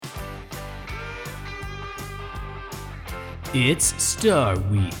It's Star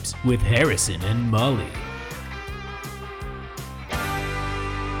Weeps with Harrison and Molly.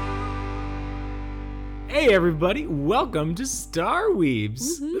 Hey everybody, welcome to Star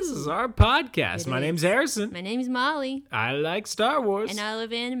Weeps. Woohoo. This is our podcast. My name's Harrison. My name's Molly. I like Star Wars. And I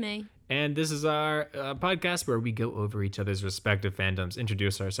love anime. And this is our podcast where we go over each other's respective fandoms,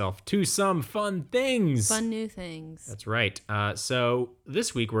 introduce ourselves to some fun things. Fun new things. That's right. So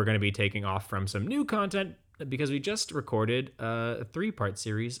this week we're going to be taking off from some new content because we just recorded a 3-part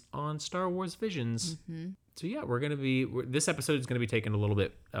series on Star Wars Visions. Mm-hmm. So yeah, this episode is going to be taking a little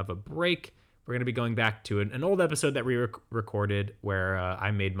bit of a break. We're going to be going back to an old episode that we recorded where I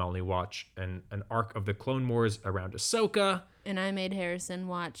made Molly watch an arc of the Clone Wars around Ahsoka. And I made Harrison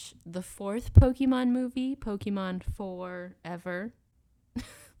watch the 4th Pokemon movie, Pokemon Forever.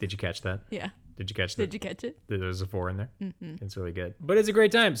 Did you catch that? Yeah. Did you catch that? Did you catch it? There's a 4 in there. Mm-hmm. It's really good. But it's a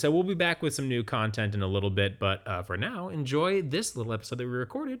great time. So we'll be back with some new content in a little bit. But for now, enjoy this little episode that we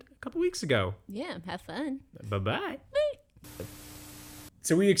recorded a couple weeks ago. Yeah, have fun. Bye-bye. Bye.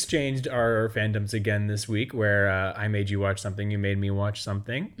 So we exchanged our fandoms again this week where I made you watch something, you made me watch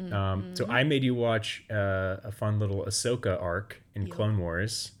something. Mm-hmm. So I made you watch a fun little Ahsoka arc in Clone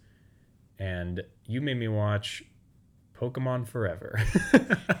Wars. And you made me watch Pokémon Forever.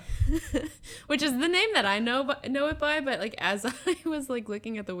 Which is the name that I know it by, but like as I was like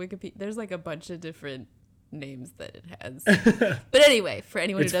looking at the Wikipedia, there's like a bunch of different names that it has. But anyway, for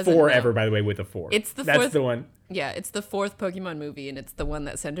anyone who doesn't know. It's Forever, by the way, with a 4. It's the 4th. That's the one. Yeah, it's the 4th Pokemon movie, and it's the one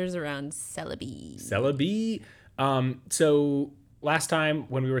that centers around Celebi. So last time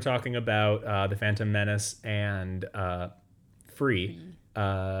when we were talking about the Phantom Menace and Free,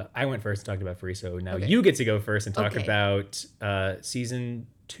 I went first and talked about Free, so now you get to go first and talk about season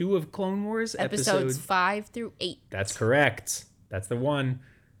 2 of Clone Wars, episodes 5 through 8. That's correct. That's the one.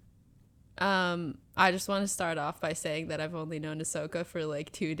 I just want to start off by saying that I've only known Ahsoka for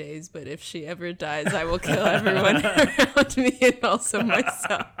like 2 days, but if she ever dies, I will kill everyone around me and also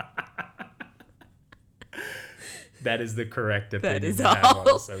myself. That is the correct opinion. That is all. Have on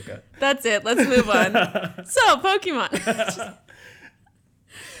Ahsoka. That's it. Let's move on. So, Pokemon.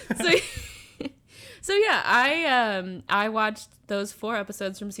 So yeah, I watched those 4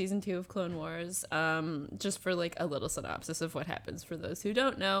 episodes from season 2 of Clone Wars, just for like a little synopsis of what happens for those who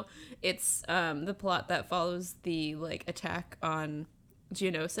don't know. It's the plot that follows the like attack on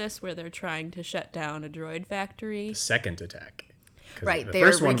Geonosis, where they're trying to shut down a droid factory. The second attack. Right, they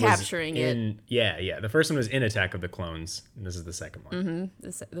were recapturing it. Yeah. The first one was in Attack of the Clones, and this is the second one.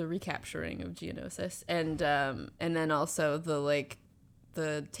 Mm-hmm. The recapturing of Geonosis, and then also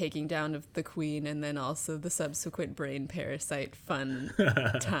the taking down of the queen, and then also the subsequent brain parasite fun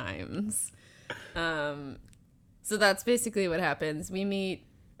times. So that's basically what happens. We meet,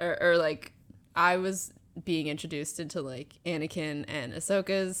 or like, I was being introduced into like Anakin and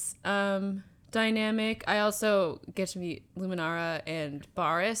Ahsoka's dynamic. I also get to meet Luminara and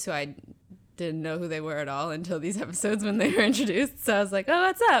Barriss, who I didn't know who they were at all until these episodes when they were introduced. So I was like, oh,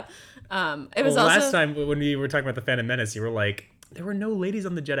 what's up? It was also last time when we were talking about the Phantom Menace, you were like, there were no ladies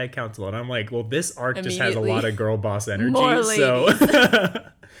on the Jedi Council, and I'm like, well, this arc just has a lot of girl boss energy. More ladies. So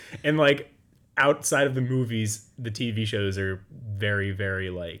and like outside of the movies, the TV shows are very, very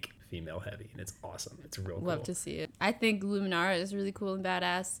like female heavy, and it's awesome. It's real cool. Love to see it. I think Luminara is really cool and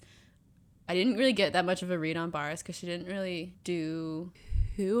badass. I didn't really get that much of a read on Barriss because she didn't really do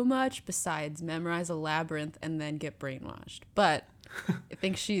too much besides memorize a labyrinth and then get brainwashed. But I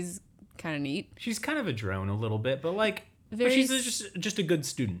think she's kind of neat. She's kind of a drone a little bit, but like she's just a good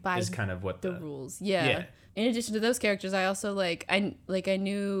student is kind of what the rules. Yeah. In addition to those characters, I also I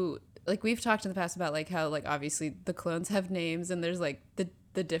knew, like, we've talked in the past about like how like obviously the clones have names, and there's like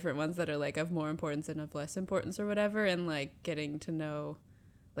the different ones that are like of more importance and of less importance or whatever, and like getting to know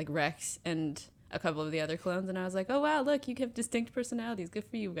like Rex and a couple of the other clones, and I was like, oh wow, look, you have distinct personalities. Good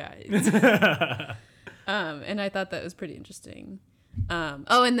for you guys. And I thought that was pretty interesting.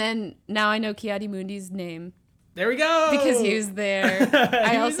 And then now I know Ki-Adi-Mundi's name. There we go. Because he was there.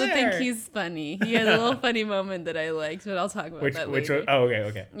 I also think he's funny. He had a little funny moment that I liked, but I'll talk about that later. Which? Oh,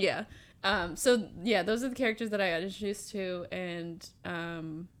 okay. Yeah. So yeah, those are the characters that I got introduced to, and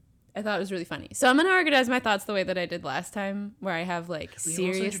I thought it was really funny. So I'm gonna organize my thoughts the way that I did last time, where I have like serious thoughts.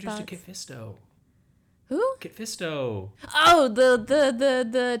 We also introduced Kit Fisto. Who? Kit Fisto. Oh,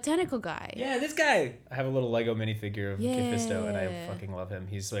 the tentacle guy. Yeah, this guy. I have a little Lego minifigure of Kit Fisto, and I fucking love him.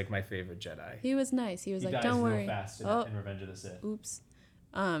 He's like my favorite Jedi. He was nice. He was like, dies "Don't worry." Real fast in Revenge of the Sith. Oops.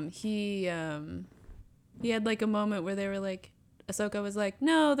 He had like a moment where they were like, Ahsoka was like,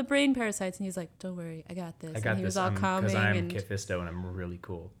 "No, the brain parasites," and he's like, "Don't worry, I got this." And he was all calming. Because I'm Kit Fisto, and I'm really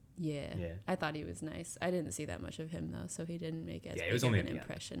cool. Yeah. I thought he was nice. I didn't see that much of him though, so he didn't make as big of an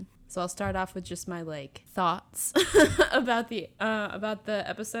impression. So I'll start off with just my like thoughts about the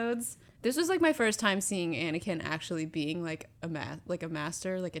episodes. This was like my first time seeing Anakin actually being like a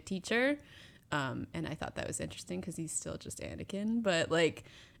master, like a teacher. And I thought that was interesting because he's still just Anakin, but like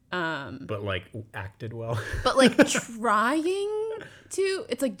acted well. But like trying to,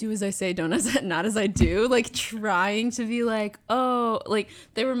 it's like do as I say, don't as not as I do. Like trying to be like, oh, like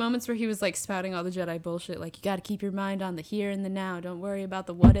there were moments where he was like spouting all the Jedi bullshit, like you got to keep your mind on the here and the now. Don't worry about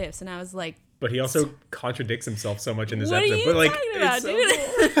the what ifs. And I was like, but he also contradicts himself so much in this what episode. Are you but like, talking about,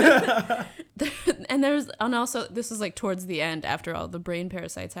 dude? And also this was like towards the end after all the brain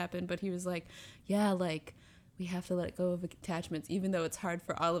parasites happened. But he was like, yeah, like we have to let go of attachments, even though it's hard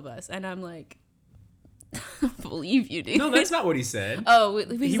for all of us. And I'm like, believe you, dude. No, that's not what he said. Oh,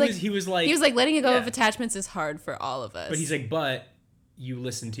 he was like letting go of attachments is hard for all of us. But he's like, but you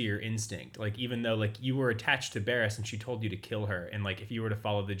listen to your instinct. Like, even though like you were attached to Barriss and she told you to kill her, and like if you were to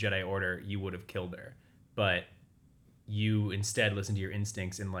follow the Jedi Order, you would have killed her. But you instead listened to your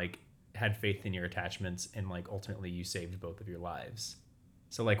instincts and like had faith in your attachments, and like ultimately you saved both of your lives.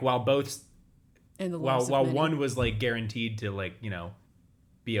 So like while one was like guaranteed to like, you know,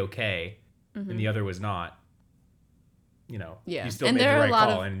 be okay, and the other was not, you know, you still made the right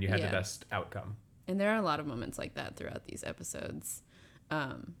call and you had the best outcome. And there are a lot of moments like that throughout these episodes.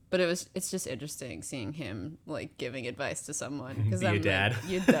 But it's just interesting seeing him like giving advice to someone, because I'm dad. Like,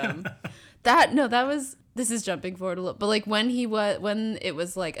 you're dumb. This is jumping forward a little, but like when it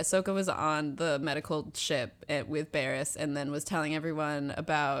was like Ahsoka was on the medical ship with Barriss and then was telling everyone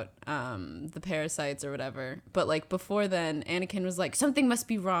about the parasites or whatever. But like before then, Anakin was like, something must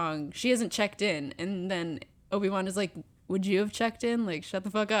be wrong. She hasn't checked in. And then Obi-Wan is like, would you have checked in? Like, shut the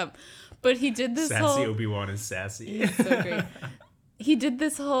fuck up. But he did this sassy Obi-Wan is sassy. He's so great. He did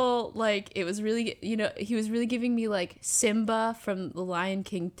this whole, like, it was really, you know, he was really giving me, like, Simba from The Lion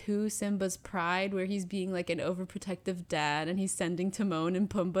King 2, Simba's Pride, where he's being, like, an overprotective dad, and he's sending Timon and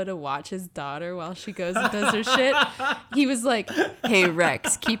Pumbaa to watch his daughter while she goes and does her shit. He was like, hey,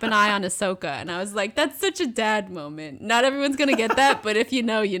 Rex, keep an eye on Ahsoka. And I was like, that's such a dad moment. Not everyone's gonna get that, but if you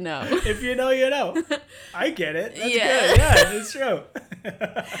know, you know. If you know, you know. I get it. That's good. Yeah, it's true.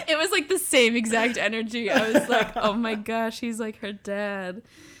 It was like the same exact energy. I was like, oh my gosh, he's like her dad.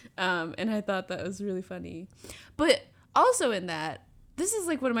 And I thought that was really funny. But also in that, this is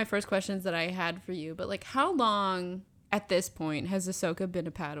like one of my first questions that I had for you, but like how long at this point has Ahsoka been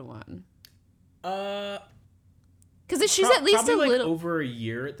a Padawan? Because she's at least a little, like over a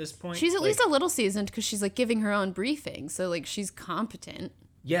year at this point. She's at least a little seasoned because she's like giving her own briefing, so like she's competent.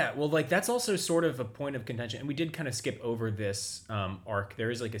 Yeah, well, like that's also sort of a point of contention, and we did kind of skip over this arc. There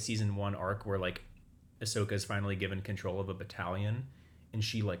is like a season 1 arc where like Ahsoka is finally given control of a battalion, and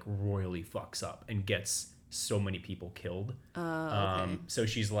she like royally fucks up and gets so many people killed. Okay. So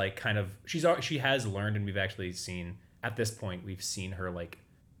she's like she has learned, and we've actually seen at this point we've seen her like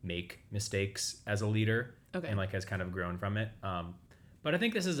make mistakes as a leader, and like has kind of grown from it. But I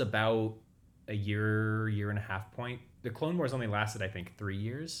think this is about a year and a half point. The Clone Wars only lasted, I think, 3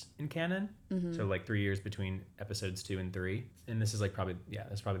 years in canon. Mm-hmm. So like 3 years between episodes 2 and 3. And this is like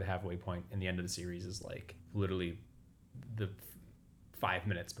that's probably the halfway point. And the end of the series is like literally the 5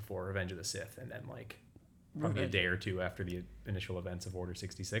 minutes before Revenge of the Sith. And then like probably a day or two after the initial events of Order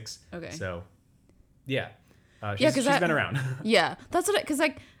 66. Okay. So yeah. She's been around. Yeah. That's what because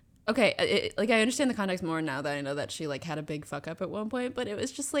like, okay, like I understand the context more now that I know that she like had a big fuck up at one point, but it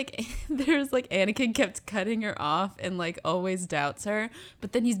was just like there's like Anakin kept cutting her off and like always doubts her,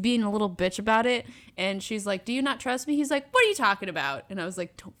 but then he's being a little bitch about it, and she's like, do you not trust me? He's like, what are you talking about? And I was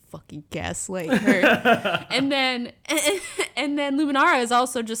like, don't fucking gaslight her. and then Luminara is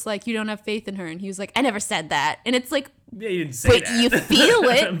also just like, you don't have faith in her, and he was like, I never said that. And it's like, yeah, you didn't say that. But you feel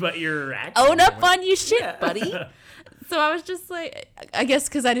it. But you're acting own up on your shit, buddy. So I was just like, I guess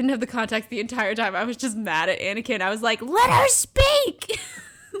because I didn't have the context the entire time, I was just mad at Anakin. I was like, let her speak.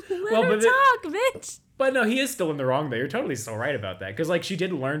 Let her talk, bitch. But no, he is still in the wrong, though. You're totally still right about that. Because like she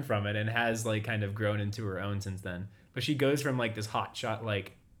did learn from it and has like kind of grown into her own since then. But she goes from like this hotshot,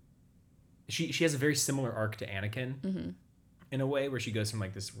 like she has a very similar arc to Anakin in a way, where she goes from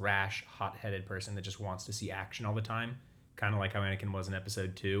like this rash, hot-headed person that just wants to see action all the time, kind of like how Anakin was in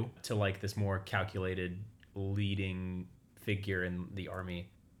episode 2, to like this more calculated leading figure in the army,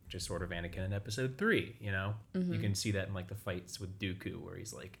 which is sort of Anakin in episode 3, you know? You can see that in like the fights with Dooku, where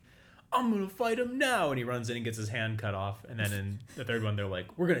he's like, I'm gonna fight him now, and he runs in and gets his hand cut off, and then in the third one they're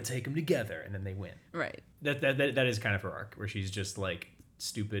like, we're gonna take him together, and then they win. Right. That is kind of her arc, where she's just like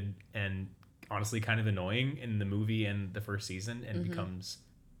stupid and honestly kind of annoying in the movie and the first season, and becomes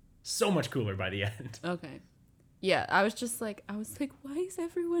so much cooler by the end. Okay. Yeah, I was like, why is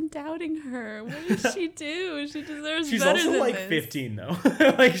everyone doubting her? What did she do? She deserves She's better also than like this. 15 though.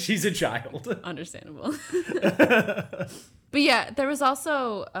 Like she's a child. Understandable. But yeah, there was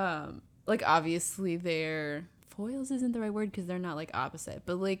also like obviously their foils isn't the right word because they're not like opposite,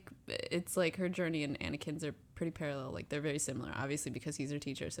 but like it's like her journey and Anakin's are pretty parallel. Like they're very similar, obviously because he's her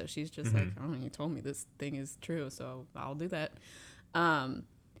teacher. So she's just like, oh, you told me this thing is true, so I'll do that.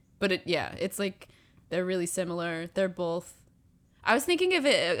 But it's like they're really similar. They're both. I was thinking of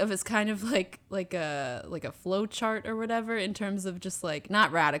it as kind of like a flow chart or whatever in terms of just like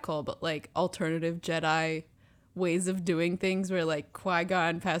not radical, but like alternative Jedi ways of doing things where like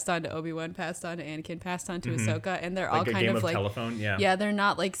Qui-Gon passed on to Obi-Wan, passed on to Anakin, passed on to Ahsoka, and they're Like all a kind game of like telephone, yeah. they're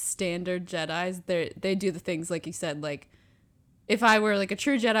not like standard Jedis. They do the things like you said, like if I were like a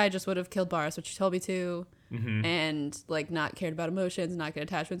true Jedi, I just would have killed Barris, which you told me to. And like not cared about emotions, not good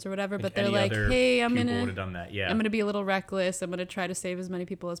attachments or whatever. But they're like, hey, I'm gonna be a little reckless. I'm gonna try to save as many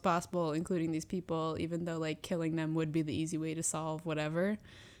people as possible, including these people, even though like killing them would be the easy way to solve whatever.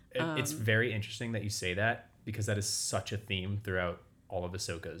 It's very interesting that you say that because that is such a theme throughout all of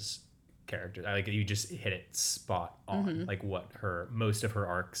Ahsoka's characters. Like you just hit it spot on. Like what most of her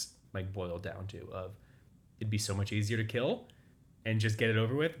arcs like boil down to of it'd be so much easier to kill and just get it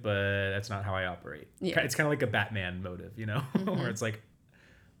over with, but that's not how I operate. Yeah. It's kind of like a Batman motive, you know, where it's like,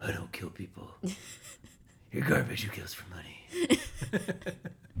 I don't kill people. You're garbage. Who kills for money?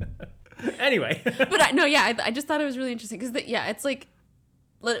 Anyway. But I just thought it was really interesting because it's like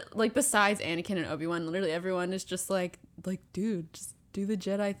besides Anakin and Obi-Wan, literally everyone is just like, dude, just do the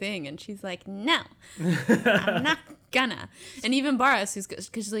Jedi thing. And she's like, no, I'm not gonna. And even Barris,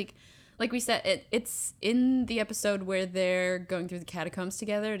 because like we said, it's in the episode where they're going through the catacombs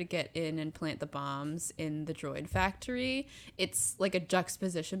together to get in and plant the bombs in the droid factory. It's like a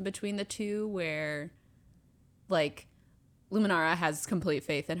juxtaposition between the two where, like, Luminara has complete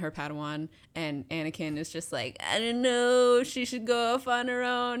faith in her Padawan, and Anakin is just like, I don't know, she should go off on her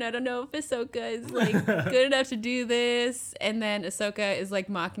own. I don't know if Ahsoka is, like, good enough to do this. And then Ahsoka is, like,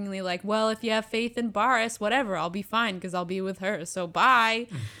 mockingly like, well, if you have faith in Barris, whatever, I'll be fine because I'll be with her, so bye.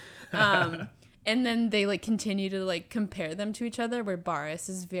 And then they like continue to like compare them to each other where Barris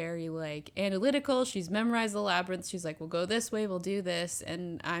is very like analytical. She's memorized the labyrinth. She's like, we'll go this way, we'll do this.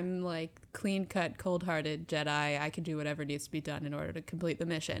 And I'm like clean cut, cold hearted Jedi. I can do whatever needs to be done in order to complete the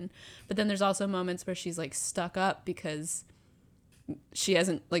mission. But then there's also moments where she's like stuck up because she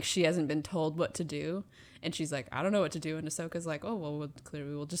hasn't been told what to do. And she's like, I don't know what to do. And Ahsoka's like, oh, well,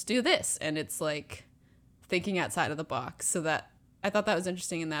 clearly we'll just do this. And it's like thinking outside of the box. So that I thought that was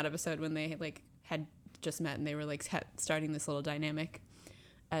interesting in that episode when they like had just met and they were like starting this little dynamic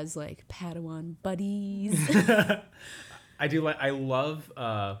as like Padawan buddies. I love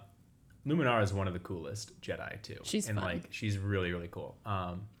Luminara is one of the coolest Jedi too. She's fun. Like she's really, really cool.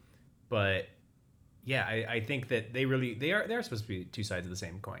 But yeah, I think that they're supposed to be two sides of the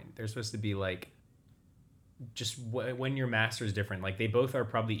same coin. They're supposed to be like just when your master is different, like they both are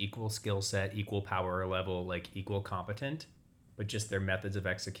probably equal skill set, equal power level, like equal competent, but just their methods of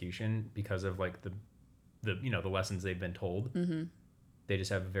execution because of like the the lessons they've been told. Mm-hmm. They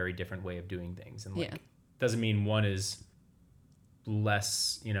just have a very different way of doing things, and like doesn't mean one is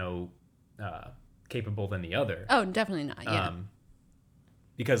less capable than the other. Oh, definitely not. Yeah.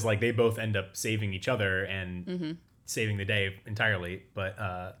 Because like they both end up saving each other and saving the day entirely,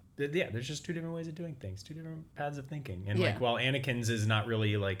 but there's just two different ways of doing things, two different paths of thinking, and like while Anakin's is not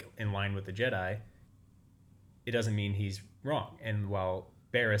really like in line with the Jedi, it doesn't mean he's wrong. And while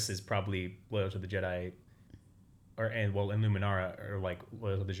Barris is probably loyal to the Jedi, and Luminara are like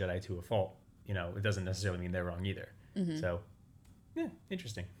loyal to the Jedi to a fault, it doesn't necessarily mean they're wrong either. Mm-hmm. So, yeah,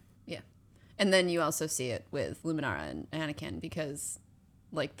 interesting. Yeah, and then you also see it with Luminara and Anakin because,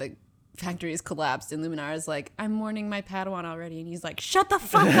 like, the factory is collapsed and Luminara's like, I'm mourning my Padawan already, and he's like, shut the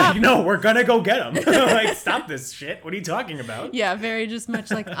fuck up. No, we're gonna go get him. Like, stop this shit. What are you talking about? Yeah, very just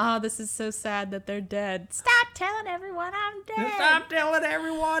much like, this is so sad that they're dead. Stop telling everyone I'm dead. Stop telling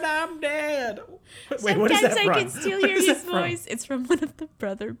everyone I'm dead. Wait, what is that from? Sometimes I can still hear his voice. It's from one of the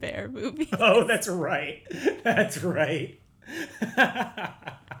Brother Bear movies. Oh, that's right. That's right. I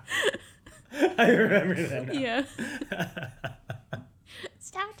remember that now. Yeah.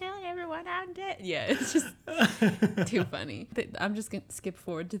 Stop telling everyone I'm dead. Yeah, it's just too funny. I'm just going to skip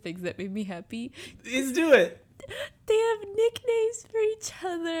forward to things that made me happy. Let's do it. They have nicknames for each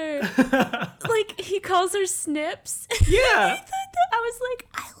other. Like, he calls her Snips. Yeah. I thought that I was like,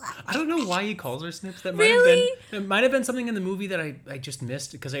 I love I don't know why he calls her Snips. That Really? might have been something in the movie that I just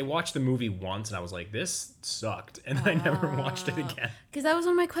missed because I watched the movie once and I was like, this sucked, and I never watched it again. Because that was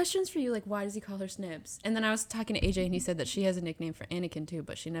one of my questions for you, like, why does he call her Snips? And then I was talking to AJ, and he said that she has a nickname for Anakin too,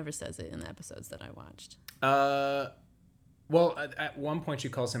 but she never says it in the episodes that I watched. Well, at one point she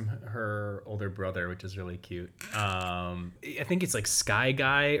calls him her older brother, which is really cute. I think it's like Sky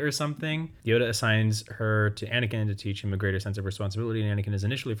Guy or something. Yoda assigns her to Anakin to teach him a greater sense of responsibility, and Anakin is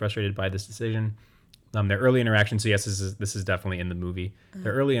initially frustrated by this decision. Their early interactions, so yes, this is definitely in the movie.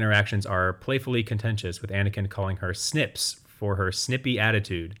 Their early interactions are playfully contentious, with Anakin calling her Snips for her snippy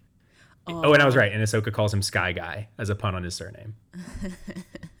attitude. Oh, and I was right, and Ahsoka calls him Sky Guy as a pun on his surname.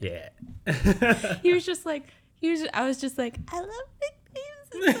 Yeah. He was just like... I was just like, I love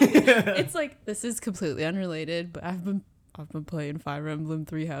nicknames. It's like, this is completely unrelated, but I've been playing Fire Emblem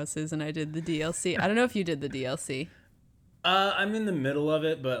Three Houses, and I did the DLC. I don't know if you did the DLC. I'm in the middle of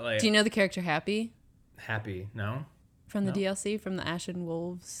it, but like. Do you know the character Happy? Happy? No. From the DLC, from the Ashen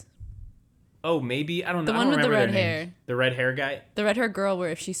Wolves. Oh, maybe I don't know. The one with the red hair. The red hair guy. The red hair girl,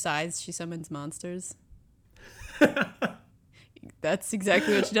 where if she sighs, she summons monsters. That's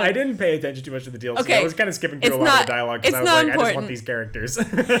exactly what she does. I didn't pay attention too much to the DLC. Okay. I was kind of skipping through a lot of the dialogue because I was like, important. I just want these characters.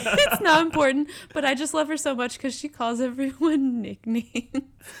 It's not important, but I just love her so much because she calls everyone nicknames.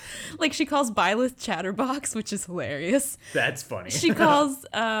 Like, she calls Byleth Chatterbox, which is hilarious. That's funny. She calls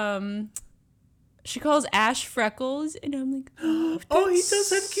Ash Freckles, and I'm like, oh, he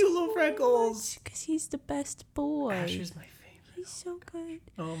does have cute little freckles. Because he's the best boy. Ash is my favorite. He's so good.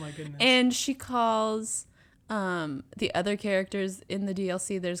 Oh my goodness. And she calls the other characters in the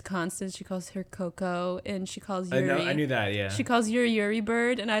DLC. There's Constance. She calls her Coco, and she calls Yuri. I knew that. Yeah. She calls Yuri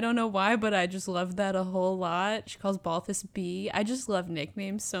Bird, and I don't know why, but I just love that a whole lot. She calls Balthus Bee. I just love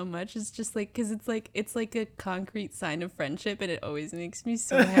nicknames so much. It's just like, because it's like a concrete sign of friendship, and it always makes me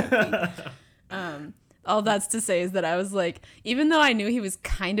so happy. All that's to say is that I was like, even though I knew he was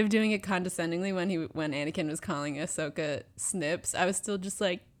kind of doing it condescendingly when Anakin was calling Ahsoka Snips, I was still just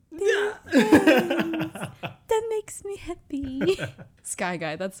like, that makes me happy. Sky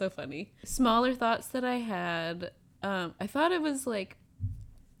Guy, that's so funny. Smaller thoughts that I had, I thought it was like,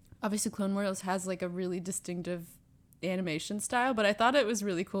 obviously Clone Wars has like a really distinctive animation style, but I thought it was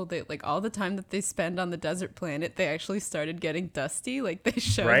really cool that like all the time that they spend on the desert planet, they actually started getting dusty. Like, they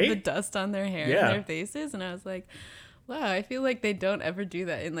showed the dust on their hair and their faces, and I was like, wow, I feel like they don't ever do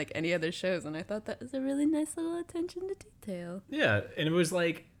that in like any other shows, and I thought that was a really nice little attention to detail. Yeah, and it was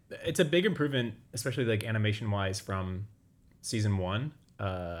like, it's a big improvement, especially like animation wise, from season 1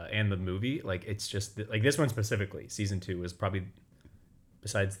 and the movie. Like, it's just like this one specifically, season 2 was probably,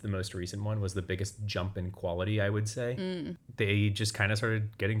 besides the most recent one, was the biggest jump in quality, I would say. They just kind of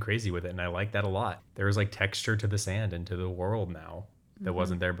started getting crazy with it, and I like that a lot. There was like texture to the sand and to the world now that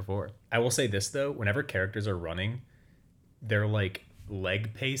wasn't there before. I will say this though, whenever characters are running, their like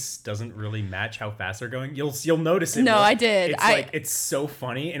leg pace doesn't really match how fast they're going. You'll notice it. No, I did. It's so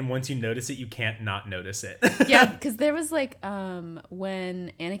funny, and once you notice it, you can't not notice it. Yeah, because there was like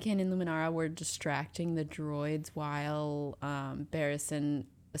when Anakin and Luminara were distracting the droids while Barriss and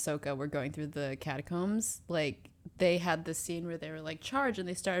Ahsoka were going through the catacombs, like they had this scene where they were like charged and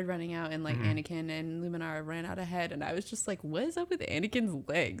they started running out, and like Anakin and Luminara ran out ahead, and I was just like, what is up with Anakin's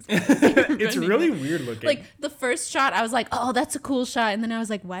legs? It's really weird looking. Like, the first shot I was like, oh, that's a cool shot, and then I was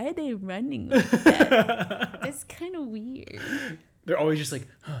like, why are they running like that? It's kind of weird. They're always just like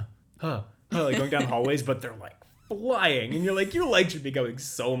like going down hallways, but they're like flying, and you're like, your legs should be going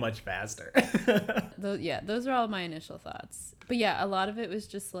so much faster. Those are all my initial thoughts, but yeah, a lot of it was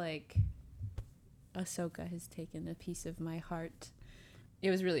just like, Ahsoka has taken a piece of my heart. It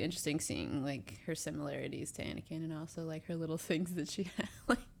was really interesting seeing like her similarities to Anakin, and also like her little things that she had.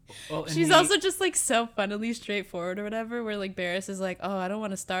 Like, she's also just like so funnily straightforward or whatever, where like Barriss is like, oh, I don't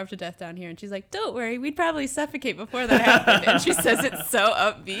want to starve to death down here, and she's like, don't worry, we'd probably suffocate before that happened. And she says it so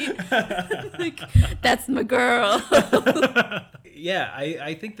upbeat. Like, that's my girl. Yeah,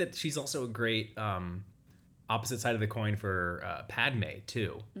 I think that she's also a great opposite side of the coin for Padme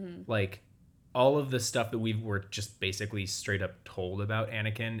too. Like, all of the stuff that we were just basically straight up told about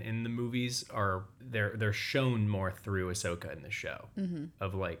Anakin in the movies they're shown more through Ahsoka in the show.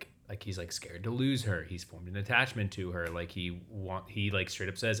 Of like he's like scared to lose her. He's formed an attachment to her. Like he like straight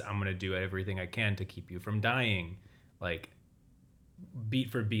up says, I'm gonna do everything I can to keep you from dying. Like, beat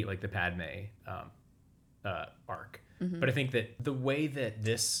for beat, like the Padme arc. But I think that the way that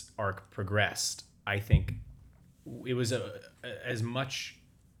this arc progressed, I think it was as much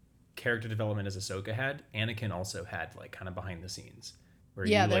character development as Ahsoka had. Anakin also had like kind of behind the scenes where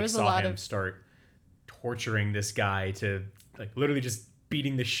you like saw him start torturing this guy to like literally just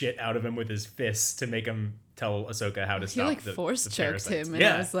beating the shit out of him with his fists to make him tell Ahsoka how to He stop like the force choked parasites. him, and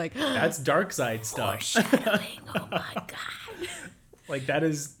I was like, that's dark side stuff. foreshadowing. Oh my god. Like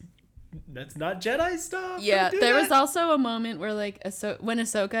that's not Jedi stuff. Yeah, Don't do there that. was also a moment where like when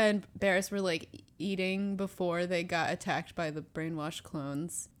Ahsoka and Barriss were like eating before they got attacked by the brainwashed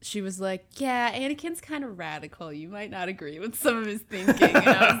clones, she was like, yeah, Anakin's kind of radical. You might not agree with some of his thinking. And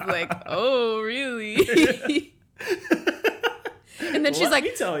I was like, oh, really? And then she's Let like,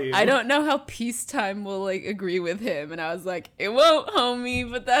 me tell you. I don't know how peacetime will like agree with him. And I was like, it won't, homie,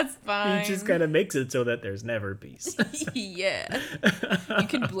 but that's fine. He just kind of makes it so that there's never peace. Yeah. You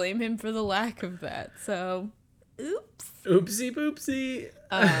can blame him for the lack of that. So, oops. Oopsie boopsie.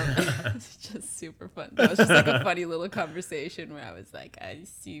 It's just super fun. That was just like a funny little conversation where I was like, I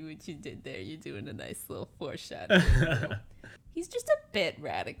see what you did there. You're doing a nice little foreshadowing. He's just a bit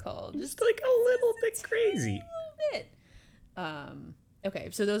radical. Just like a little bit crazy. A little bit. Okay,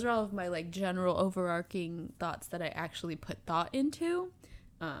 so those are all of my like general overarching thoughts that I actually put thought into.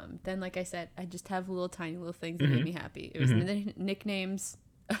 Then, like I said, I just have little tiny little things that made me happy. It was the nicknames.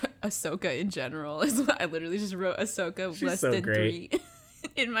 Ahsoka in general is what I literally just wrote. Ahsoka She's less so than great. 3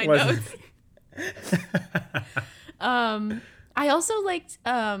 in my notes. I also liked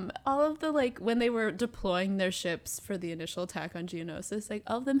all of the like when they were deploying their ships for the initial attack on Geonosis, like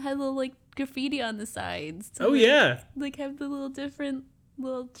all of them had little like graffiti on the sides to, like have the little different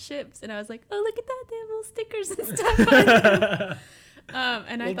little ships, and I was like, oh, look at that, they have little stickers and stuff on them.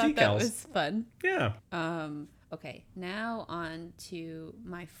 And I thought that was fun. Yeah. Okay, now on to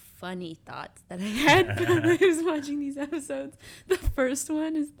my funny thoughts that I had when I was watching these episodes. The first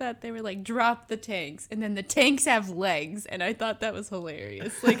one is that they were like, drop the tanks, and then the tanks have legs, and I thought that was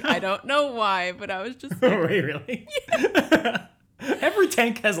hilarious. Like, I don't know why, but I was just like, Oh, wait, really? Yeah. Every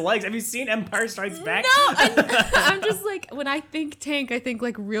tank has legs. Have you seen Empire Strikes Back? No, I'm just like, when I think tank, I think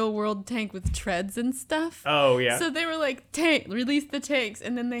like real world tank with treads and stuff. Oh, yeah. So they were like, tank, release the tanks,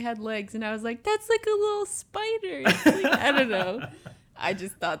 and then they had legs, and I was like, that's like a little spider. It's like, I don't know. I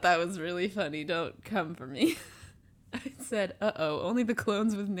just thought that was really funny. Don't come for me. I said, only the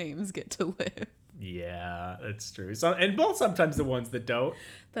clones with names get to live. Yeah, that's true. So, and both sometimes the ones that don't.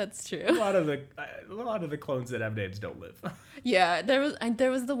 That's true. A lot of the clones that have names don't live. Yeah,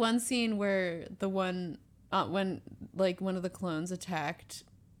 there was the one scene where the one when like one of the clones attacked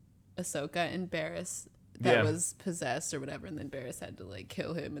Ahsoka and Barriss that was possessed or whatever, and then Barriss had to like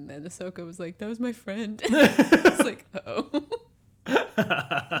kill him, and then Ahsoka was like, "That was my friend." It's like,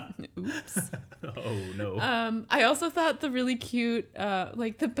 oops. Oh no. I also thought the really cute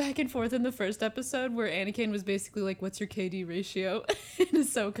like the back and forth in the first episode where Anakin was basically like, what's your KD ratio? And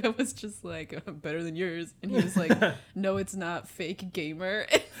Ahsoka was just like, better than yours, and he was like, no, it's not, fake gamer.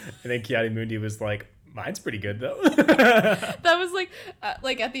 And then Kiadi-Mundi was like, mine's pretty good though. That was like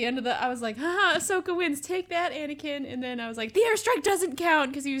at the end of I was like, haha, Ahsoka wins, take that, Anakin. And then I was like, the airstrike doesn't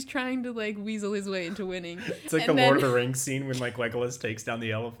count, because he was trying to like weasel his way into winning. It's like the Lord of the Rings scene when like Legolas takes down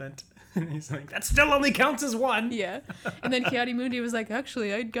the elephant. And he's like, that still only counts as one. Yeah. And then Kiadi-Mundi was like,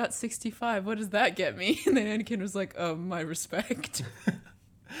 actually, I got 65. What does that get me? And then Anakin was like, my respect.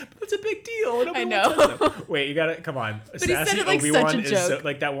 But it's a big deal. I know. Wait, you gotta come on. But he said it like Obi-Wan such a is joke.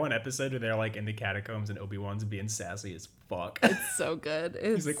 like that one episode where they're like in the catacombs and Obi-Wan's being sassy as fuck. It's so good.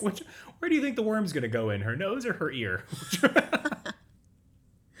 He's like, where do you think the worm's gonna go in? Her nose or her ear?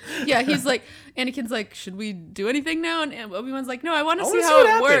 Yeah, he's like, Anakin's like, should we do anything now? And Obi-Wan's like, no, I want to see wanna how see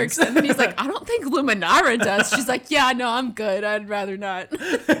it what works. happens. And then he's like, I don't think Luminara does. She's like, yeah, no, I'm good. I'd rather not.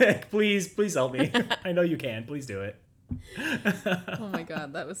 Please help me. I know you can. Please do it. Oh my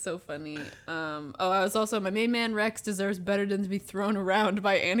god, that was so funny. I was also, my main man Rex deserves better than to be thrown around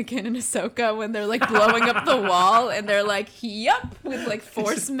by Anakin and Ahsoka when they're like blowing up the wall and they're like, yup, with like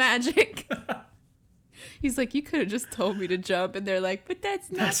force magic. He's like, you could have just told me to jump, and they're like, but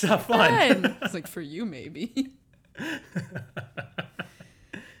that's not fun. It's like, for you maybe.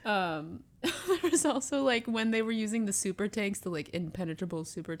 There was also like when they were using the super tanks, the like impenetrable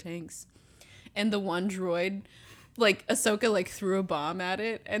super tanks, and the one droid, like Ahsoka like threw a bomb at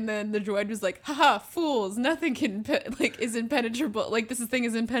it, and then the droid was like, haha, fools, nothing can is impenetrable, like this thing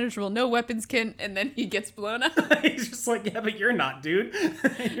is impenetrable, no weapons can, and then he gets blown up. He's just like, yeah, but you're not, dude.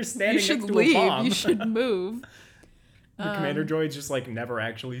 You're standing You should next to leave, a bomb. you should move. The commander droids just like never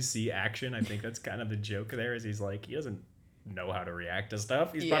actually see action. I think that's kind of the joke there, is he's like, he doesn't know how to react to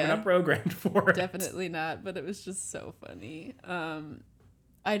stuff. He's probably not programmed for it. Definitely not, but it was just so funny.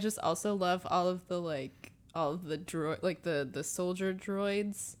 I just also love all of the droid, like the soldier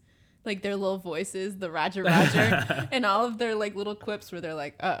droids, like their little voices, the Roger Roger, and all of their like little quips where they're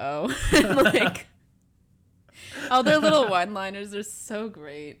like, and, like All their little one-liners are so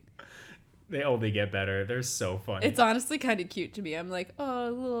great. They only get better. They're so funny. It's honestly kind of cute to me. I'm like, oh,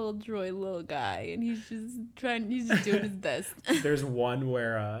 little droid, little guy, and he's just doing his best. There's one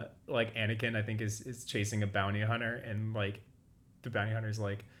where like Anakin, I think, is chasing a bounty hunter, and like the bounty hunter's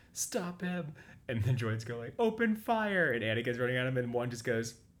like, stop him, and the droids go like, open fire, and Anakin's running at him, and one just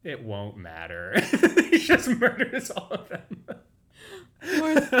goes, it won't matter. He just murders all of them.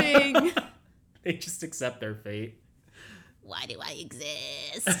 Poor thing. They just accept their fate. Why do I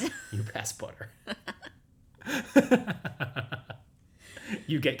exist? You pass butter.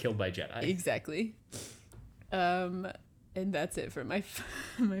 You get killed by Jedi. Exactly. And that's it for my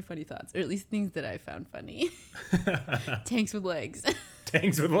my funny thoughts, or at least things that I found funny. Tanks with legs.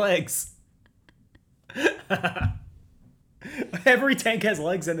 Tanks with legs. Every tank has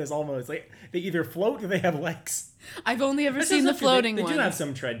legs in this almost. Like they either float or they have legs. I've only ever seen the floating ones. They do have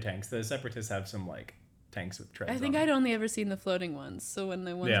some tread tanks. The Separatists have some like tanks with treads. I think I'd only ever seen the floating ones. So when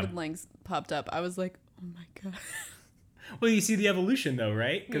the ones with legs popped up, I was like, oh my god. Well, you see the evolution though,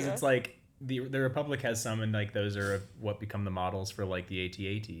 right? Because it's like the Republic has some, and like those are what become the models for like the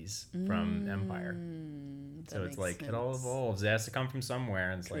AT-ATs from Empire. So it's like it all evolves. It has to come from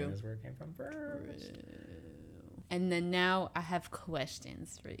somewhere, and Slaying is where it came from first. And then now I have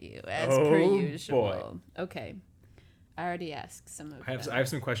questions for you, as per usual. Boy. Okay. I already asked some of them. I have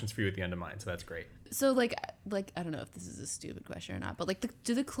some questions for you at the end of mine, so that's great. So like I don't know if this is a stupid question or not, but like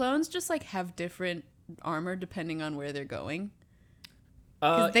do the clones just like have different armor depending on where they're going?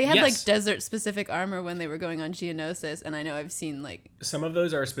 Because they had like desert specific armor when they were going on Geonosis, and I know I've seen like some of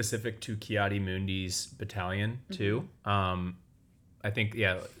those are specific to Kiadi-Mundi's battalion too. I think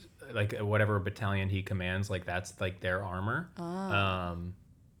like whatever battalion he commands, like that's like their armor.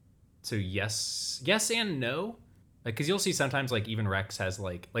 So yes and no. Like, cause you'll see sometimes like even Rex has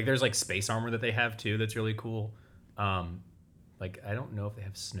like there's like space armor that they have too that's really cool. Like I don't know if they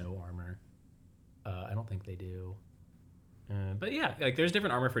have snow armor. I don't think they do. But yeah, like there's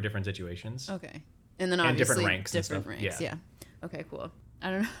different armor for different situations. Okay, and then obviously different ranks. Different ranks. Yeah. Okay, cool. I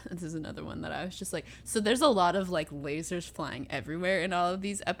don't know. This is another one that I was just like, so there's a lot of like lasers flying everywhere in all of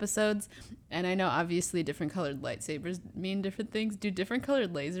these episodes. And I know obviously different colored lightsabers mean different things. Do different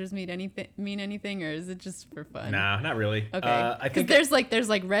colored lasers mean anything, or is it just for fun? Nah, not really. Okay. I think there's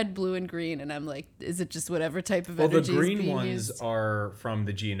like red, blue, and green, and I'm like, is it just whatever type of energy? Well, the green ones are from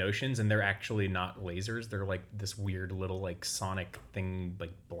the Geonosians, and they're actually not lasers. They're like this weird little like sonic thing,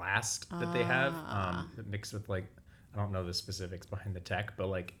 like blast that they have, mixed with like, I don't know the specifics behind the tech, but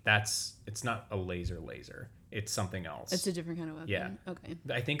like it's not a laser. It's something else. It's a different kind of weapon. Yeah. Okay.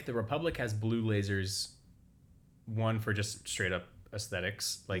 I think the Republic has blue lasers, one for just straight up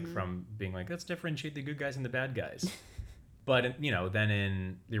aesthetics, like from being like, let's differentiate the good guys and the bad guys. But then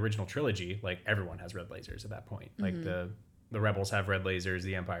in the original trilogy, like everyone has red lasers at that point. Like the Rebels have red lasers,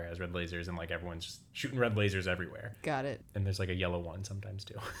 the Empire has red lasers, and like everyone's just shooting red lasers everywhere. Got it. And there's like a yellow one sometimes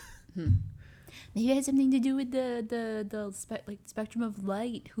too. Maybe it has something to do with the spectrum of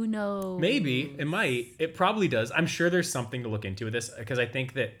light. Who knows? Maybe. It might. It probably does. I'm sure there's something to look into with this, because I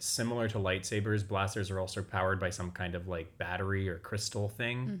think that similar to lightsabers, blasters are also powered by some kind of like battery or crystal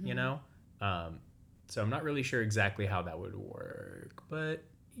thing, So I'm not really sure exactly how that would work. But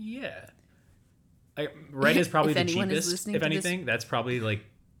yeah. Red is probably the cheapest, if anything. That's probably like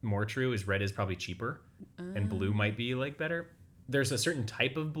more true, is red is probably cheaper and blue might be like better. There's a certain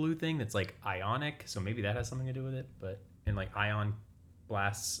type of blue thing that's like ionic, so maybe that has something to do with it. But like ion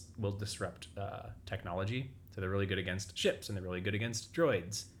blasts will disrupt technology, so they're really good against ships and they're really good against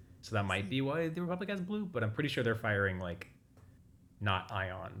droids. So that might be why the Republic has blue. But I'm pretty sure they're firing like not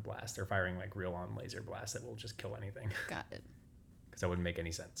ion blasts; they're firing like real on laser blasts that will just kill anything. Got it. Because that wouldn't make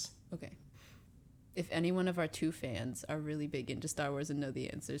any sense. Okay. If any one of our 2 fans are really big into Star Wars and know the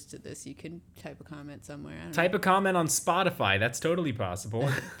answers to this, you can type a comment somewhere. Type a comment on Spotify. That's totally possible.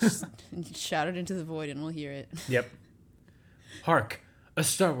 Just shout it into the void and we'll hear it. Yep. Hark, a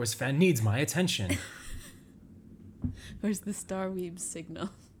Star Wars fan needs my attention. Where's the Star Weeb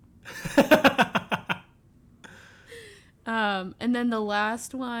signal? And then the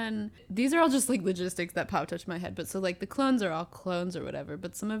last one, these are all just like logistics that popped up to my head, but so like the clones are all clones or whatever,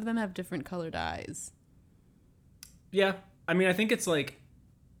 but some of them have different colored eyes. Yeah. I mean, I think it's like,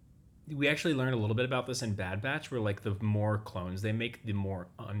 we actually learned a little bit about this in Bad Batch, where like the more clones they make, the more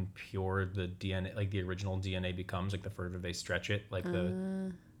unpure the DNA, like the original DNA becomes. Like the further they stretch it, like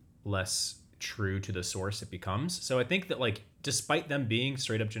the less true to the source it becomes. So I think that like despite them being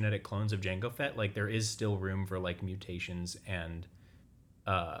straight up genetic clones of Jango Fett, like there is still room for like mutations and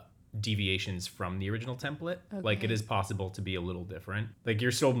deviations from the original template. Okay. Like it is possible to be a little different. Like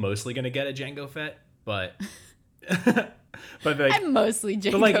you're still mostly going to get a Jango Fett but but like, I'm mostly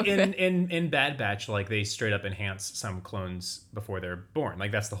Jango. but like fan. in Bad Batch, like they straight up enhance some clones before they're born.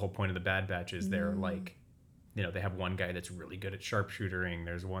 Like that's the whole point of the Bad Batch is they're like, you know, they have one guy that's really good at sharpshooting.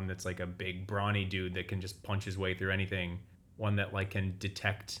 There's one that's like a big brawny dude that can just punch his way through anything. One that like can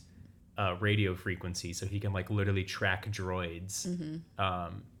detect radio frequency, so he can like literally track droids.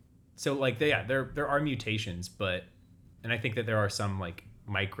 So like there are mutations, and I think that there are some like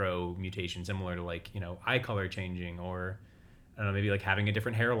micro mutations similar to like, you know, eye color changing, or I don't know, maybe like having a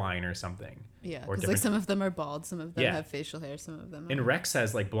different hairline or something. Yeah, or because like some of them are bald, some of them have facial hair, some of them. And Rex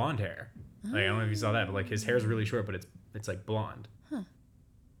has like blonde hair. Like, I don't know if you saw that, but like his hair's really short, but it's like blonde. Huh.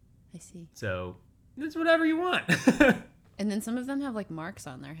 I see. So it's whatever you want. And then some of them have like marks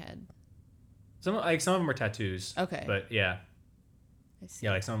on their head. Some of them are tattoos. Okay. But yeah. I see.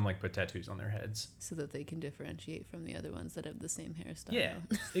 Yeah, like some of them like put tattoos on their heads. So that they can differentiate from the other ones that have the same hairstyle. Yeah,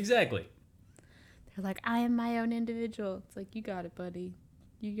 exactly. They're like, I am my own individual. It's like, you got it, buddy.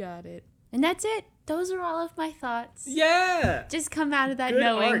 You got it. And that's it. Those are all of my thoughts. Yeah. Just come out of that Good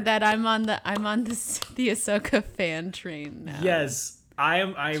knowing art. that I'm on the Ahsoka fan train now. Yes. I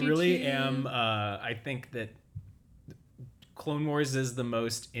really Choo-choo. am. I think that Clone Wars is the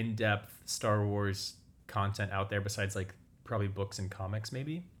most in-depth Star Wars content out there, besides like probably books and comics,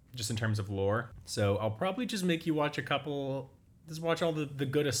 maybe just in terms of lore. So I'll probably just make you watch watch all the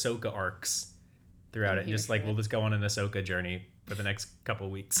good Ahsoka arcs throughout it. And just like, we'll just go on an Ahsoka journey for the next couple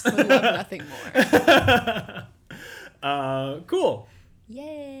weeks. I would love nothing more. Cool.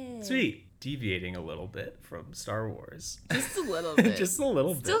 Yay. Sweet. Deviating a little bit from Star Wars. Just a little bit. Just a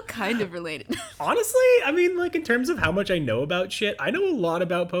little bit. Still kind of related. Honestly, I mean, like in terms of how much I know about shit, I know a lot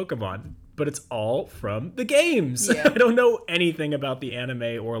about Pokemon, but it's all from the games. Yeah. I don't know anything about the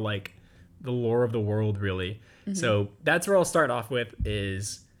anime or like the lore of the world, really. So that's where I'll start off with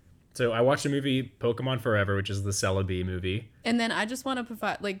so I watched the movie Pokemon Forever, which is the Celebi movie. And then I just want to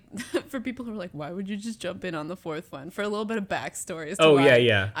provide, like, for people who are like, why would you just jump in on the fourth one? For a little bit of backstory as to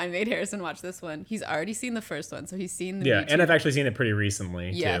why I made Harrison watch this one. He's already seen the first one, so he's seen the Mewtwo. And I've actually seen it pretty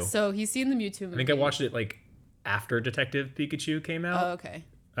recently, Yeah, too. so he's seen the Mewtwo movie. I think I watched it, like, after Detective Pikachu came out. Oh, okay.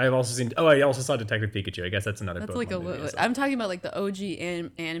 I also saw Detective Pikachu. I guess that's another That's Pokemon like a movie. little. I'm talking about, like, the OG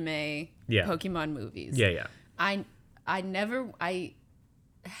anime Pokemon movies. Yeah. I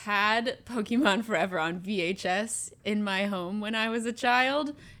had Pokemon Forever on VHS in my home when I was a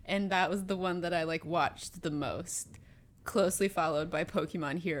child, and that was the one that I like watched the most, closely followed by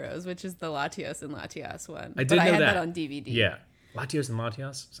Pokemon Heroes, which is the Latios and Latias one. I had that on DVD. Yeah. Latios and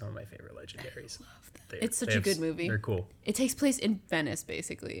Latias, some of my favorite legendaries. I love that. It's such a good movie. They're cool. It takes place in Venice,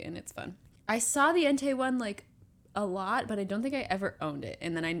 basically, and it's fun. I saw the Entei one like a lot, but I don't think I ever owned it.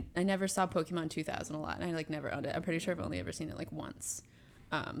 And then I never saw Pokemon 2000 a lot, and I like never owned it. I'm pretty sure I've only ever seen it like once.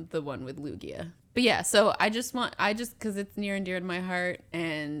 The one with Lugia. But yeah, so I just because it's near and dear to my heart,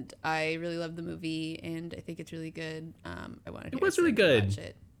 and I really love the movie, and I think it's really good. I wanted It was really good. Watch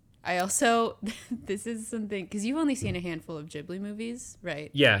it. I also, this is something, because you've only seen a handful of Ghibli movies,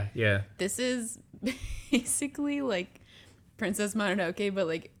 right? Yeah. This is basically like Princess Mononoke, but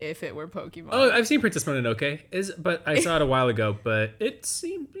like if it were Pokemon. Oh, I've seen Princess Mononoke, but I saw it a while ago, but it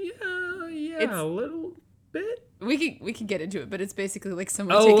seemed, a little bit. We can get into it, but it's basically like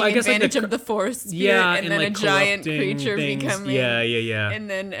someone taking advantage of the forest spirit, and then like a giant creature things. becoming, and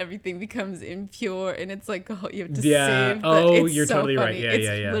then everything becomes impure, and it's like you have to save. It's you're so totally funny. right.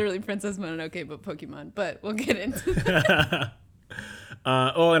 It's literally Princess Mononoke, but Pokemon. But we'll get into that.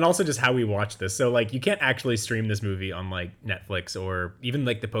 And also just how we watch this. So like you can't actually stream this movie on like Netflix or even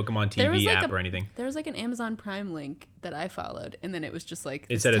like the Pokemon TV app or anything. There was like an Amazon Prime link that I followed, and then it was just like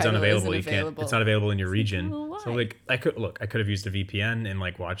it said it's unavailable. It's not available in your region. Well, so like I could have used a VPN and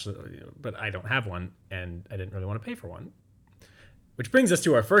like watched, but I don't have one, and I didn't really want to pay for one. Which brings us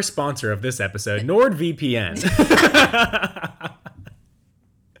to our first sponsor of this episode, NordVPN.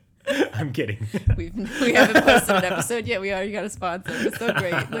 I'm kidding. We haven't posted an episode yet. We already got a sponsor. It's so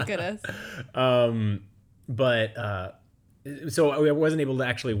great. Look at us. So I wasn't able to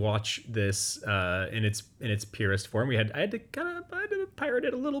actually watch this in its purest form. I had to pirate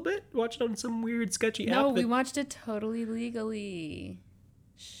it a little bit. Watch it on some weird sketchy app. No, we watched it totally legally.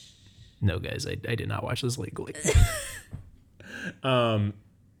 No, guys, I did not watch this legally.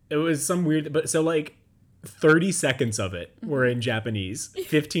 It was some weird, but so like 30 seconds of it were in Japanese,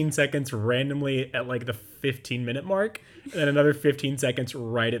 15 seconds randomly at like the 15-minute mark, and then another 15 seconds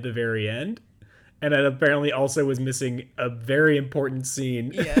right at the very end. And it apparently also was missing a very important scene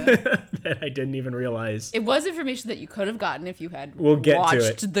that I didn't even realize. It was information that you could have gotten if you had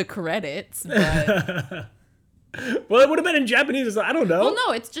watched the credits. But Well, it would have been in Japanese. I don't know. Well,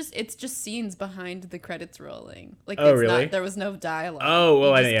 no, it's just scenes behind the credits rolling. Like, Oh, it's really? not, there was no dialogue. Oh, well,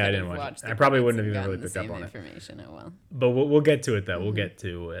 You just I could didn't have watch watched it. the I probably credits wouldn't have and even really gotten the picked up same on it. information. Oh well. But we'll get to it, though. We'll get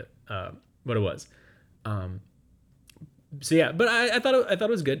to it. What it was. So yeah, but I thought it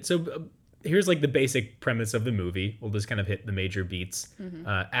was good. So here's like the basic premise of the movie. We'll just kind of hit the major beats.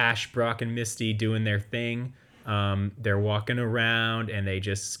 Ash, Brock, and Misty doing their thing. They're walking around and they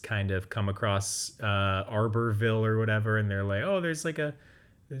just kind of come across Arborville or whatever, and they're like, oh, there's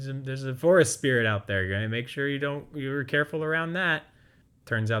a forest spirit out there. You're gonna make sure you're careful around that.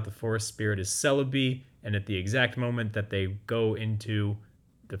 Turns out the forest spirit is Celebi, and at the exact moment that they go into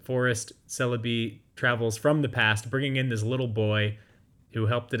the forest, Celebi travels from the past, bringing in this little boy who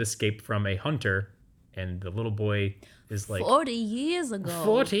helped it escape from a hunter, and the little boy is like 40 years ago.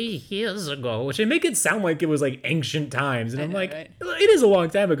 40 years ago, which they make it sound like it was like ancient times, and I'm know, like, right? it is a long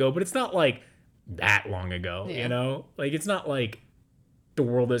time ago, but it's not like that long ago, Yeah. you know? Like, it's not like the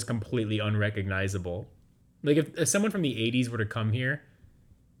world is completely unrecognizable. Like, if someone from the 80s were to come here,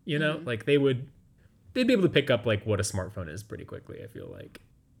 you know, like they'd be able to pick up like what a smartphone is pretty quickly, I feel like.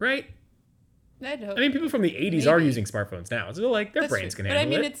 Right? I'd hope. I mean, people from the 80s are Maybe. using smartphones now, so like their That's brains true. can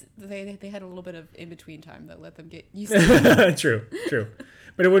handle But I mean, it. they had a little bit of in between time that let them get used to it. True.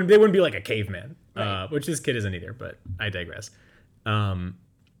 But they wouldn't be like a caveman, Right. which this kid isn't either, but I digress.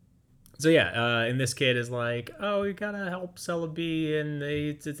 So yeah, and this kid is like, oh, we gotta help Celebi, and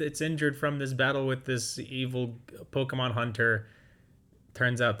it's injured from this battle with this evil Pokemon hunter.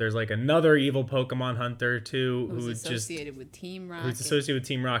 Turns out there's like another evil Pokemon hunter too, Who's associated with Team Rocket. who's associated with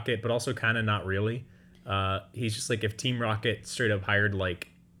Team Rocket, but also kind of not really. He's just like if Team Rocket straight up hired like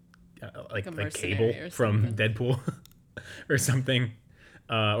mercenary Cable or from something. Deadpool or something,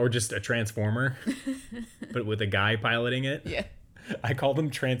 or just a Transformer, but with a guy piloting it. Yeah. I called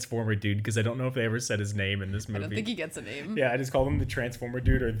him Transformer Dude because I don't know if they ever said his name in this I movie. don't think he gets a name. Yeah, I just called him the Transformer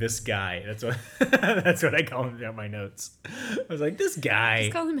Dude or this guy. That's what that's what I call him in my notes. I was like, this guy.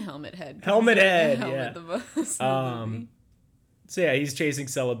 Just call him Helmet Head. 'cause Helmet he's wearing Head, the helmet yeah. the most in the movie. So yeah, he's chasing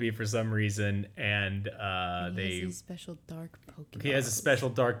Celebi for some reason, and He has these special dark Pokemon. he has a special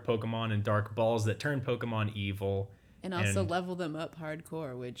dark Pokemon and dark balls that turn Pokemon evil. And also level them up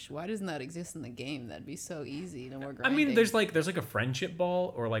hardcore, which, why doesn't that exist in the game? That'd be so easy. No more I grinding. mean, there's like a friendship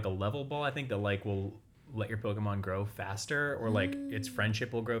ball or like a level ball, I think, that like will let your Pokemon grow faster, or like its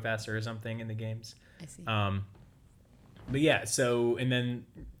friendship will grow faster or something in the games. I see. But yeah, so, and then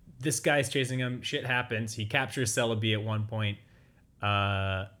this guy's chasing him. Shit happens. He captures Celebi at one point,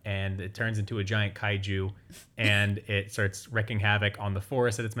 and it turns into a giant kaiju, and it starts wreaking havoc on the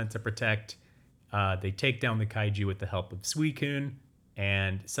forest that it's meant to protect. They take down the kaiju with the help of Suicune,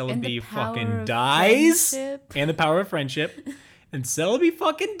 and Celebi power fucking of dies. friendship. And the power of friendship. And Celebi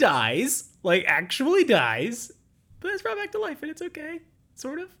fucking dies. Like, actually dies. But it's brought back to life, and it's okay.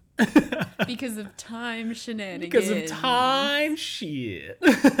 Sort of. Because of time shenanigans. Because of time shit.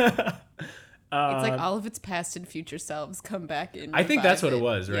 It's like all of its past and future selves come back in. I think that's what it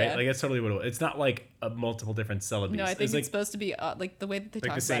was, right? Yeah. Like, that's totally what it was. It's not like a multiple different Celebis. No, I think it's like, supposed to be like the way that they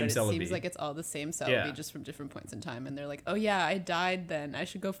like talk the about it. same It seems Celebi. like it's all the same Celebi, Yeah. just from different points in time. And they're like, "Oh yeah, I died then. I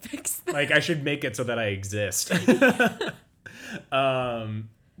should go fix that." like, I should make it so that I exist.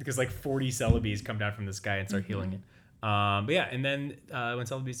 Because like 40 Celebis come down from the sky and start healing it. But yeah, and then when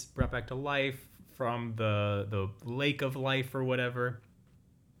Celebi's brought back to life from the lake of life or whatever,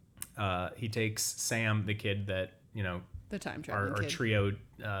 he takes Sam, the kid that, you know, The time traveling our kid. trio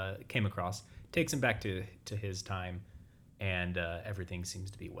came across, takes him back to his time, and everything seems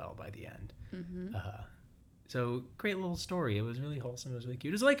to be well by the end. So great little story. It was really wholesome. It was really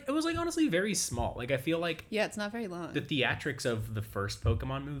cute. It was like honestly very small. Like, I feel like Yeah, it's not very long. the theatrics of the first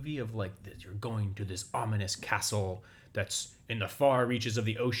Pokemon movie of like you're going to this ominous castle that's in the far reaches of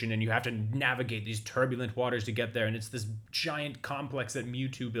the ocean, and you have to navigate these turbulent waters to get there, and it's this giant complex that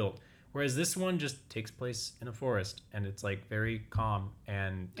Mewtwo built. Whereas this one just takes place in a forest, and it's like very calm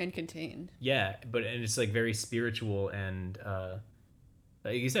and contained. yeah, and it's like very spiritual, and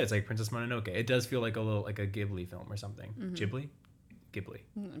like you said, it's like Princess Mononoke. It does feel like a little like a Ghibli film or something. Ghibli.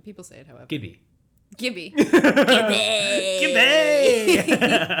 People say it, however. Ghibli. Gibby.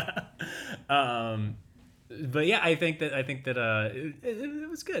 But yeah, I think that it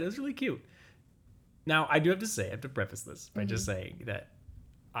was good. It was really cute. Now, I do have to say, I have to preface this by just saying that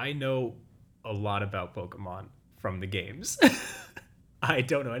I know a lot about Pokemon from the games. I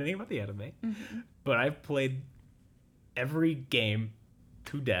don't know anything about the anime, but I've played every game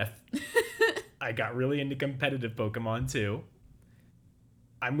to death. I got really into competitive Pokemon too.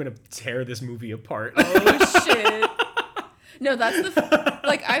 I'm gonna tear this movie apart. Oh shit. No, that's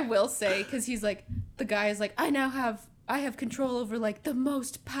like I will say, because he's like, the guy is like, I have control over like the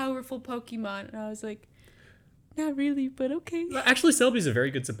most powerful Pokemon, and I was like, not really, but okay. Actually, Celebi's a very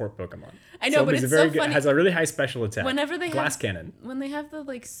good support Pokemon. I know, but it's so funny. Has a really high special attack. Whenever they Glass Cannon. When they have the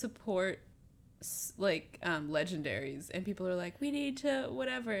like support, like legendaries, and people are like, we need to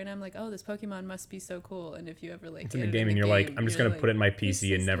whatever, and I'm like, oh, this Pokemon must be so cool. And if you ever like it's in the game, and you're like, I'm just gonna put it in my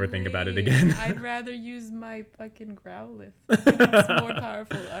PC and never think about it again. I'd rather use my fucking Growlithe. It's more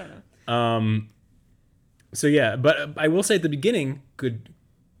powerful. I don't know. So yeah, but I will say at the beginning, good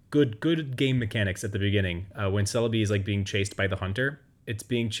game mechanics at the beginning. When Celebi is like being chased by the hunter, it's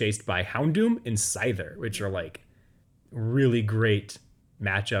being chased by Houndoom and Scyther, which are like really great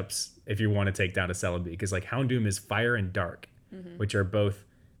matchups if you want to take down a Celebi, because like Houndoom is fire and dark, which are both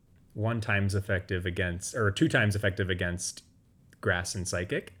 1 times effective against, or 2 times effective against grass and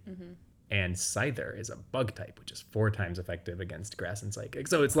psychic. And Scyther is a bug type, which is 4 times effective against grass and psychic.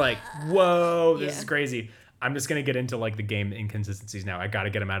 So it's like, whoa, this is crazy. I'm just going to get into like the game inconsistencies now. I got to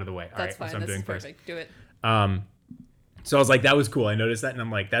get them out of the way. All right, fine. that's what I'm doing perfect. first. Do it. So I was like, that was cool. I noticed that, and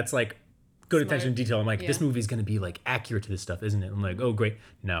I'm like, that's like good Smart. attention to detail. I'm like, this movie's going to be like accurate to this stuff, isn't it? I'm like, oh, great.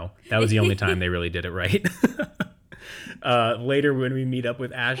 No, that was the only time they really did it right. Later, when we meet up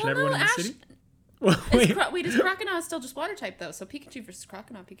with Ash and everyone in the city. Well, wait, is Croconaw still just water type though? So Pikachu versus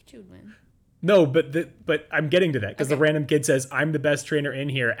Croconaw, Pikachu would win. No, but I'm getting to that because the random kid says, I'm the best trainer in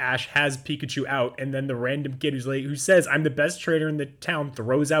here. Ash has Pikachu out, and then the random kid who says, I'm the best trainer in the town,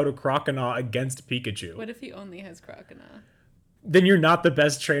 throws out a Croconaw against Pikachu. What if he only has Croconaw? Then you're not the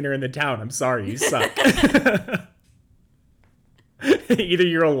best trainer in the town. I'm sorry, you suck. Either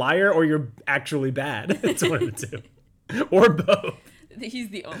you're a liar or you're actually bad. It's one of the two. Or both. He's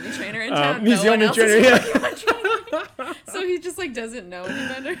the only trainer in town. He's the only trainer, yeah. So he just like doesn't know any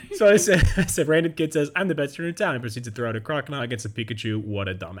better. So I said, random kid says, I'm the best trainer in town, and proceeds to throw out a Croconaw against a Pikachu. What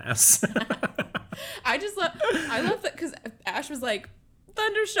a dumbass. I love that because Ash was like,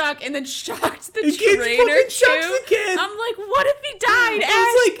 Thundershock, and then shocked the kid trainer fucking shocks the kid. I'm like, what if he died?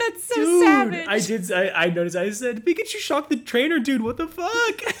 Ash, like, that's so dude, savage. I noticed. I said, Pikachu shocked the trainer, dude. What the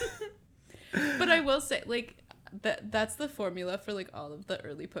fuck? But I will say, like, that's the formula for like all of the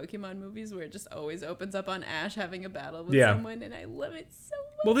early Pokemon movies, where it just always opens up on Ash having a battle with someone, and I love it so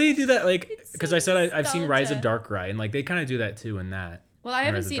much. Well, they do that like because so I said I've seen Rise of nostalgia. Darkrai, and like they kind of do that too in that. Well, I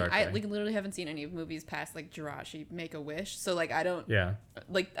haven't seen. I like literally haven't seen any of movies past like Jirachi Make a Wish, so like I don't. Yeah.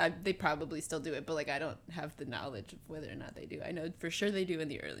 Like they probably still do it, but like I don't have the knowledge of whether or not they do. I know for sure they do in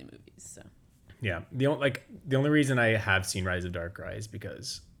the early movies. So. Yeah, the only reason I have seen Rise of Darkrai is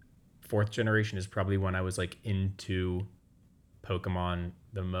because 4th generation is probably when I was like into Pokemon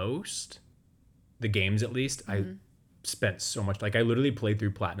the most. The games, at least, I spent so much. Like I literally played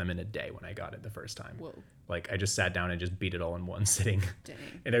through Platinum in a day when I got it the first time. Whoa. Like I just sat down and just beat it all in one sitting. Dang.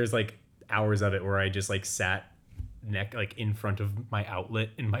 And there's like hours of it where I just like sat like in front of my outlet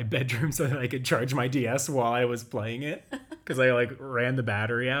in my bedroom so that I could charge my DS while I was playing it because I like ran the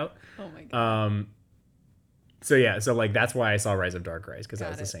battery out. Oh my god. So yeah, so like that's why I saw Rise of Darkrai because that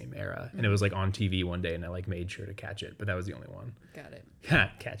was the it. same era, and it was like on TV one day, and I like made sure to catch it, but that was the only one. Got it.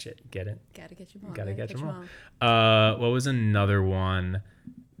 Catch it, get it. Gotta get your mom. Gotta catch them all. What was another one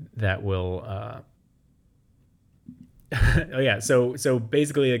that will? Oh yeah, so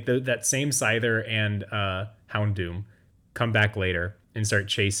basically like that same Scyther and Houndoom come back later and start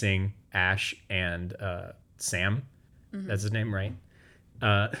chasing Ash and Sam. That's his name, right?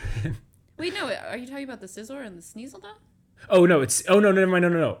 Wait, no. Are you talking about the Scizor and the Sneasel? Oh no, never mind.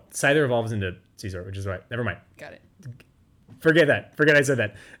 No. Scyther evolves into Caesar, which is right. Never mind. Got it. Forget that. Forget I said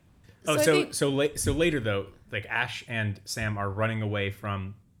that. Oh, So so later though, like Ash and Sam are running away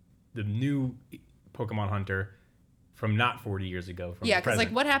from the new Pokemon hunter from not 40 years ago. From because like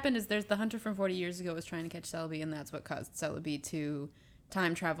what happened is there's the hunter from 40 years ago was trying to catch Celebi, and that's what caused Celebi to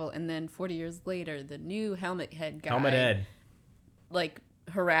time travel. And then 40 years later, the new Helmet Head guy, like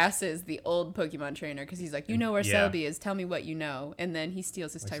harasses the old Pokemon trainer because he's like, you know where Celebi is, tell me what you know, and then he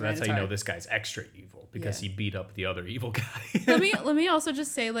steals his Tyranitar. So that's how you know this guy's extra evil, because he beat up the other evil guy. let me also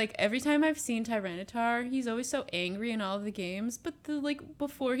just say, like, every time I've seen Tyranitar, he's always so angry in all of the games, but the like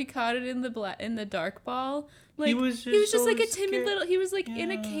before he caught it in the dark ball, like he was just like a timid little, he was like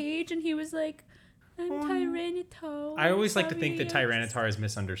in a cage, and he was like, I'm Tyranitar. I always like to think that Tyranitar is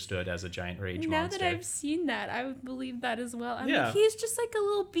misunderstood as a giant rage now monster. Now that I've seen that, I would believe that as well. I'm like, he's just like a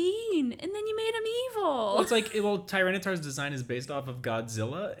little bean, and then you made him evil. Well, it's like, Tyranitar's design is based off of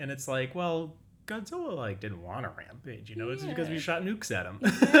Godzilla, and it's like, well, Godzilla like didn't want to rampage, you know? It's because we shot nukes at him.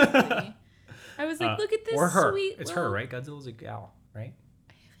 Exactly. I was like, look at this sweet. It's her, right? Godzilla's a gal, right?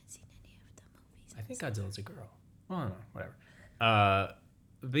 I haven't seen any of the movies. I think Godzilla's a girl. Well, I don't know, whatever.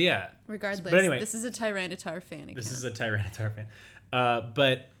 But yeah. Regardless, but anyway, this is a Tyranitar fan account. This is a Tyranitar fan.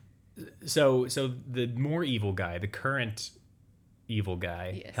 But so the more evil guy, the current evil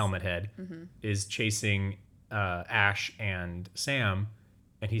guy, Yes. Helmet Head, is chasing Ash and Sam,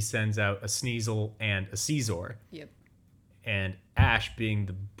 and he sends out a Sneasel and a Scizor. Yep. And Ash, being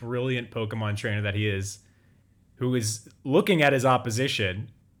the brilliant Pokemon trainer that he is, who is looking at his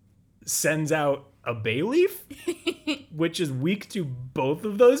opposition, sends out a Bayleaf, which is weak to both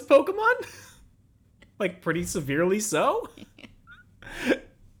of those Pokemon. Like, pretty severely so.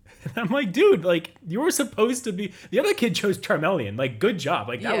 And I'm like, dude, like, you were supposed to be... The other kid chose Charmeleon. Like, good job.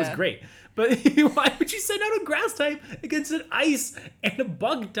 Like, that was great. But why would you send out a grass type against an ice and a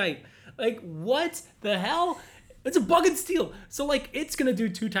bug type? Like, what the hell? It's a bug and steel. So, like, it's going to do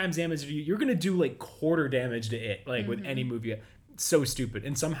 2 times damage to you. You're going to do, like, quarter damage to it, like, with any move you get. So stupid.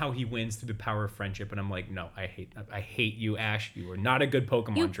 And somehow he wins through the power of friendship. And I'm like, no, I hate you, Ash. You are not a good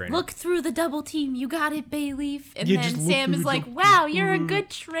Pokemon trainer. Look through the double team. You got it, Bayleaf. And Yeah, then just look Sam through is the like, wow, you're a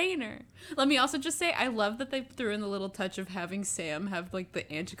good trainer. Let me also just say, I love that they threw in the little touch of having Sam have, like,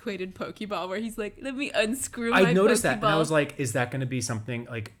 the antiquated Pokeball where he's like, let me unscrew my Pokeball. I noticed that. And I was like, is that going to be something,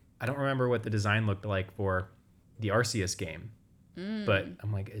 like, I don't remember what the design looked like for the Arceus game. But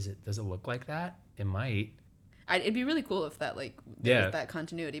I'm like, does it look like that? It might. It'd be really cool if that, like, there was that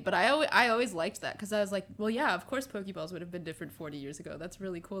continuity. But I always liked that because I was like, well, yeah, of course Pokeballs would have been different 40 years ago. That's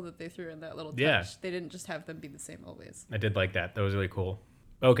really cool that they threw in that little touch. Yeah. They didn't just have them be the same always. I did like that. That was really cool.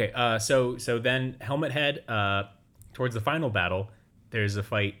 Okay, so then Helmet Head, towards the final battle, there's a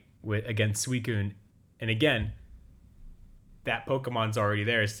fight against Suicune. And again, that Pokemon's already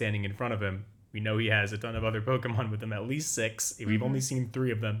there standing in front of him. We know he has a ton of other Pokemon with him, at least 6. We've only seen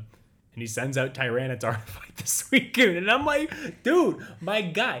 3 of them. And he sends out Tyranitar to fight the Suicune. And I'm like, dude, my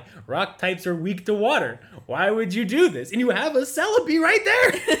guy, rock types are weak to water. Why would you do this? And you have a Celebi right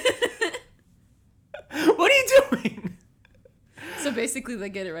there. What are you doing? So basically they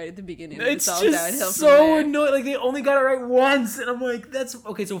get it right at the beginning. It's all just downhill from so there. annoying. Like, they only got it right once. And I'm like, that's...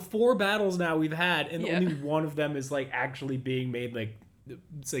 Okay, so 4 battles now we've had. And Yeah. only one of them is, like, actually being made, like...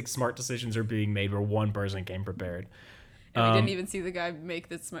 It's like smart decisions are being made where one person came prepared. And we didn't even see the guy make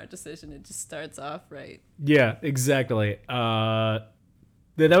the smart decision. It just starts off right. Yeah, exactly. That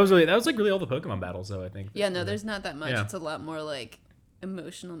was like really all the Pokemon battles, though, I think. Yeah, no, there's not that much. Yeah. It's a lot more like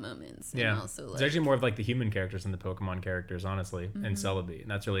emotional moments. Yeah. And also, like, It's actually more of like the human characters than the Pokemon characters, honestly, and Celebi,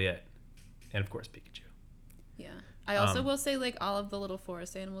 and that's really it. And of course, Pikachu. yeah. I also will say, like, all of the little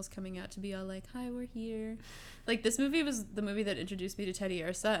forest animals coming out to be all like, hi, we're here. Like, this movie was the movie that introduced me to Teddy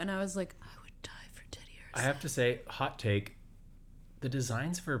Ursa, and I was like, I would die for Teddy Ursa. I have to say, hot take, the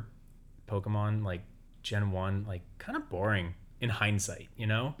designs for Pokemon, like, Gen 1, like, kind of boring in hindsight, you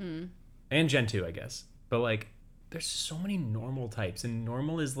know? And Gen 2, I guess. But, like, there's so many normal types, and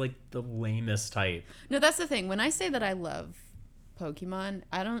normal is, like, the lamest type. No, that's the thing. When I say that I love Pokemon,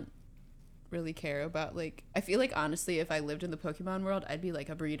 I don't really care about, like, I feel like, honestly, if I lived in the Pokemon world, I'd be like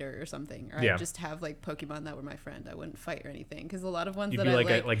a breeder or something, or I'd just have like Pokemon that were my friend. I wouldn't fight or anything, because a lot of ones You'd that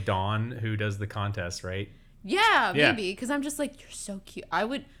be I like Dawn, who does the contest, right? yeah, maybe, because I'm just like, you're so cute. I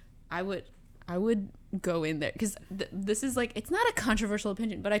would go in there, because this is like, it's not a controversial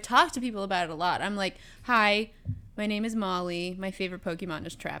opinion, but I talk to people about it a lot. I'm like, hi, my name is Molly, my favorite Pokemon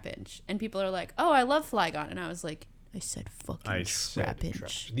is Trapinch, and people are like, oh, I love Flygon, and I was like, I said fucking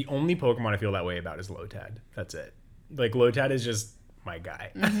Trapinch. The only Pokemon I feel that way about is Lotad. That's it. Like, Lotad is just my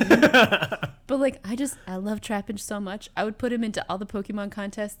guy. But, like, I love Trapinch so much. I would put him into all the Pokemon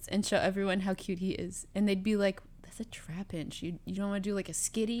contests and show everyone how cute he is. And they'd be like, that's a Trapinch. You don't want to do, like, a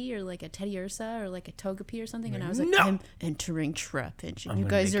Skitty or, like, a Teddy Ursa or, like, a Togepi or something? And I was like, No! I'm entering Trapinch. And you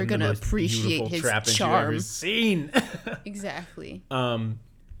guys are going to appreciate his Trapinch charm. you've ever seen. Exactly.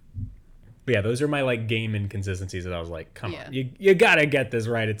 But yeah, those are my, like, game inconsistencies that I was like, come Yeah. on, you gotta get this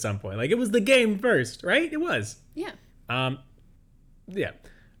right at some point. Like, it was the game first, right? It was. Yeah. Yeah.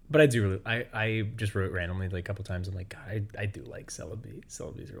 But I do really, I just wrote randomly, like, a couple times. I'm like, God, I do like Celebi.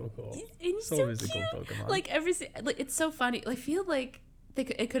 Celebi's real cool. And he's so Celebi's cute. a cool Pokemon. Like, it's so funny. I feel like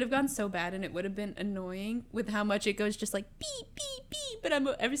it could have gone so bad and it would have been annoying with how much it goes just like beep, beep, beep. But I'm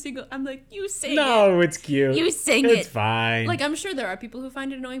like, you sing it. No, it's cute. You sing it. It's fine. Like, I'm sure there are people who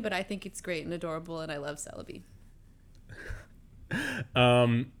find it annoying, but I think it's great and adorable, and I love Celebi.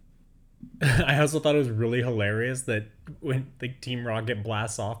 I also thought it was really hilarious that when the Team Rocket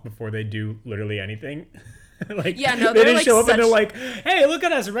blasts off before they do literally anything. Like, yeah, no, they they're just like show up and they're like, hey, look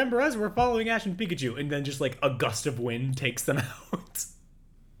at us, remember us, we're following Ash and Pikachu, and then just like a gust of wind takes them out.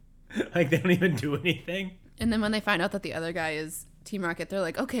 Like, they don't even do anything. And then when they find out that the other guy is Team Rocket, they're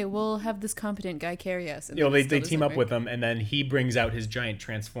like, okay, we'll have this competent guy carry us. And they team up with him, and then he brings out his giant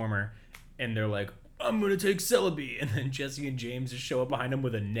transformer, and they're like, I'm gonna take Celebi, and then Jesse and James just show up behind him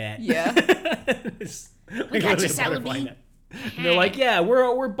with a net. Yeah. We got you, Celebi. And they're like, yeah,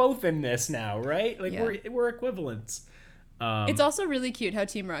 we're both in this now, right? Like we're equivalents. It's also really cute how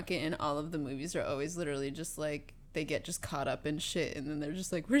Team Rocket in all of the movies are always literally just like, they get just caught up in shit, and then they're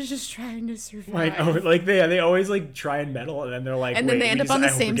just like, we're just trying to survive. They always like try and meddle, and then they're like, and then they end up on the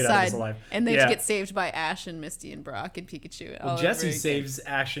same side, and they get yeah. saved by Ash and Misty and Brock and Pikachu. Well, Jessie saves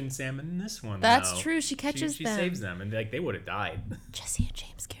Ash and Sam in this one. That's though. True. She catches them. She saves them, and like they would have died. Jessie and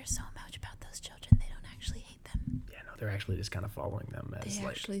James care so much about those children; they don't actually hate them. Yeah, no, they're actually just kind of following them as they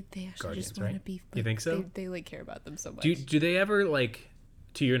actually guardians, just want to be. You think so? They like care about them so much. Do they ever like?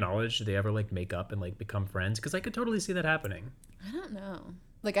 To your knowledge, do they ever like make up and like become friends? Because I could totally see that happening. I don't know.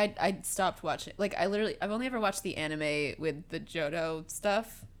 Like I stopped watching. Like I've only ever watched the anime with the Johto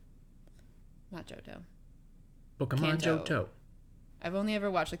stuff. Not Johto. Pokemon Johto. I've only ever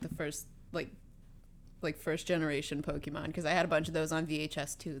watched like the first like first generation Pokemon, because I had a bunch of those on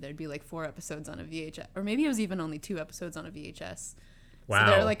VHS too. There'd be like 4 episodes on a VHS, or maybe it was even only 2 episodes on a VHS. Wow.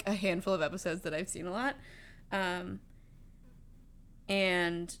 So there are like a handful of episodes that I've seen a lot.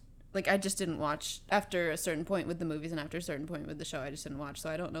 And like I just didn't watch after a certain point with the movies, and after a certain point with the show I just didn't watch, so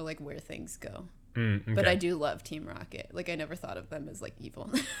I don't know like where things go. Okay. But I do love Team Rocket. Like I never thought of them as like evil.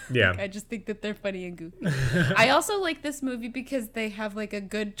 Yeah. Like, I just think that they're funny and goofy. I also like this movie because they have like a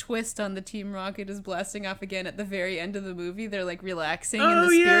good twist on the Team Rocket is blasting off again at the very end of the movie. They're like relaxing in the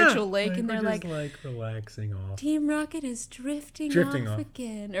spiritual lake, and they're like relaxing off. Team Rocket is drifting off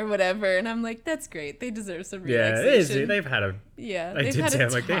again or whatever, and I'm like, that's great. They deserve some relaxation. Yeah, it is. They've had a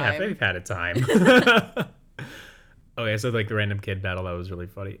they've had a time. Okay, so like the random kid battle, that was really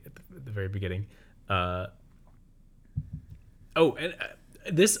funny at the very beginning.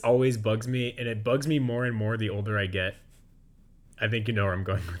 This always bugs me, and it bugs me more and more the older I get. I think you know where I'm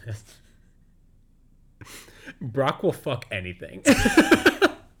going with this. Brock will fuck anything.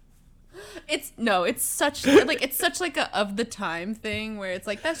 It's such like a of the time thing where it's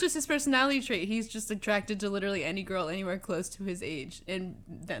like that's just his personality trait. He's just attracted to literally any girl anywhere close to his age and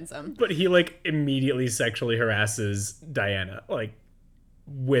then some. But he like immediately sexually harasses Diana like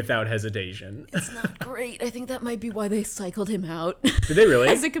without hesitation. It's not great. I think that might be why they cycled him out. Did they really?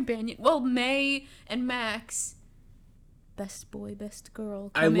 As a companion. Well, May and Max, best boy, best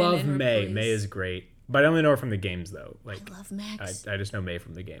girl. I love May. May is great, but I only know her from the games though. Like I love Max. I just know May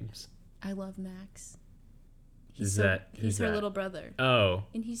from the games. I love Max. He's her little brother. Oh.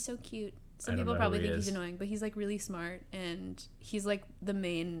 And he's so cute. Some people probably think he's annoying, but he's like really smart, and he's like the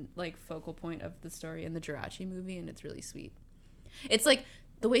main like focal point of the story in the Jirachi movie, and it's really sweet. It's like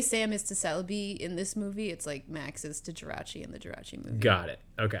the way Sam is to Celebi in this movie, it's like Max is to Jirachi in the Jirachi movie. Got it.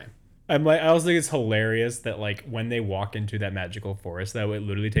 Okay. I also think it's hilarious that like when they walk into that magical forest, though, it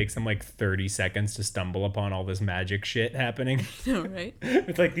literally takes them like 30 seconds to stumble upon all this magic shit happening. No, right?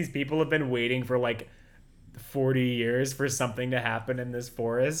 It's like these people have been waiting for like 40 years for something to happen in this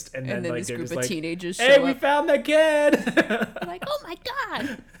forest, and then like this group of teenagers hey, show we up. Found the kid. Like, oh my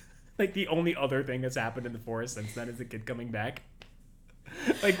god. Like the only other thing that's happened in the forest since then is the kid coming back.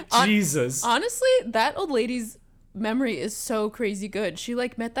 Like Jesus. Honestly, that old lady's memory is so crazy good. She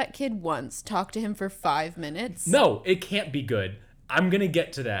like met that kid once, talked to him for 5 minutes. No, it can't be good. I'm gonna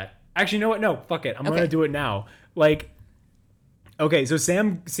get to that. Actually, you know what? No, fuck it. I'm gonna do it now. Like, okay, so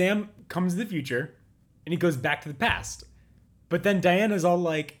Sam comes to the future, and he goes back to the past. But then Diana's all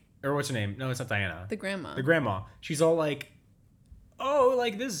like, or what's her name? No, it's not Diana. The grandma. The grandma. She's all like, oh,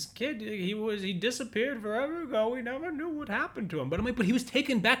 like this kid, he disappeared forever ago. We never knew what happened to him. But I'm like, but he was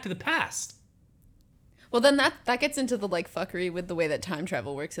taken back to the past. Well, then that gets into the like fuckery with the way that time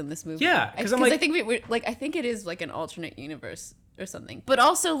travel works in this movie. Yeah, because I think I think it is like an alternate universe or something. But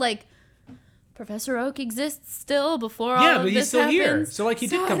also like Professor Oak exists still before all of this happens. Yeah, but he's still here. So like he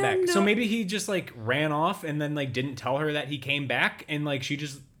did come back. So maybe he just like ran off and then like didn't tell her that he came back, and like she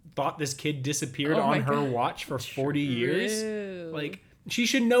just thought this kid disappeared on her watch for 40 years. Like she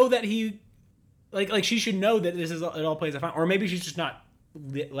should know that he like she should know that it all plays out fine. Or maybe she's just not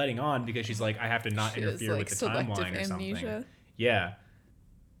letting on because she's like, I have to not interfere with the timeline or something. Amnesia. Yeah.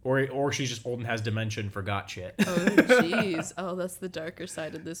 Or she's just old and has dementia and forgot shit. Oh, jeez. Oh, that's the darker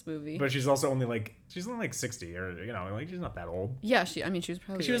side of this movie. But she's also only like 60, or like she's not that old. Yeah, she was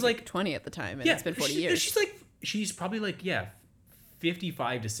probably she was like 20 at the time, and it's been 40 years. She's probably like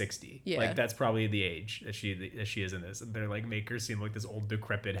 55 to 60. Yeah. Like that's probably the age that she is in this. And they're like make her seem like this old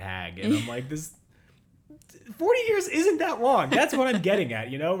decrepit hag, and I'm like, this 40 years isn't that long. That's what I'm getting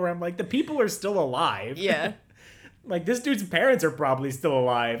at, where I'm like, the people are still alive. Yeah. Like, this dude's parents are probably still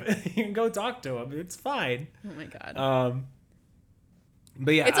alive. You can go talk to him. It's fine. Oh my god.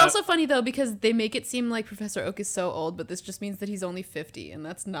 But yeah. It's also funny, though, because they make it seem like Professor Oak is so old, but this just means that he's only 50, and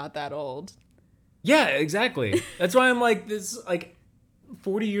that's not that old. Yeah, exactly. That's why I'm like, this, like,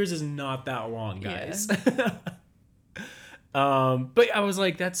 40 years is not that long, guys. Yeah. But I was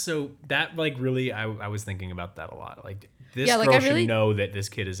like, really, I was thinking about that a lot. Like, this girl should know that this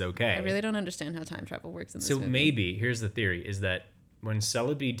kid is okay. I really don't understand how time travel works in this movie. So maybe, here's the theory, is that when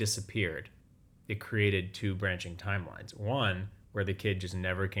Celebi disappeared, it created 2 branching timelines. One where the kid just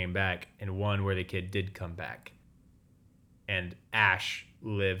never came back, and one where the kid did come back. And Ash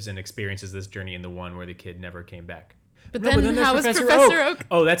lives and experiences this journey in the one where the kid never came back. But then how is Professor Oak?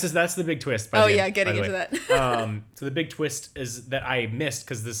 Oh, that's the big twist. Getting into that. So the big twist is that I missed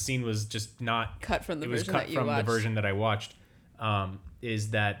because this scene was just not cut from the version that you watched. It was cut from the version that I watched. Is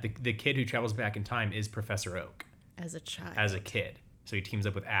that the kid who travels back in time is Professor Oak as a child, as a kid. So he teams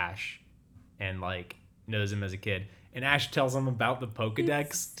up with Ash, and like knows him as a kid. And Ash tells him about the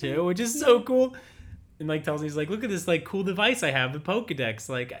Pokédex too, which is so cool. And like tells me, he's like, look at this like cool device I have, the Pokédex.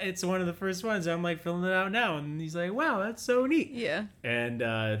 Like, it's one of the first ones. I'm like filling it out now. And he's like, wow, that's so neat. Yeah. And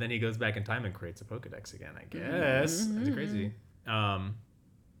then he goes back in time and creates a Pokédex again, I guess. That's crazy.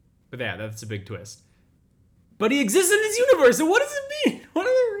 But yeah, that's a big twist. But he exists in this universe, so what does it mean? What are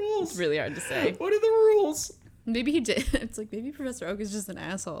the rules? It's really hard to say. What are the rules? Maybe he did. It's like, maybe Professor Oak is just an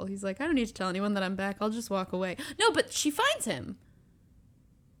asshole. He's like, I don't need to tell anyone that I'm back. I'll just walk away. No, but she finds him.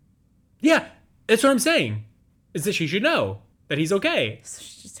 Yeah, that's what I'm saying. Is that she should know that he's okay. So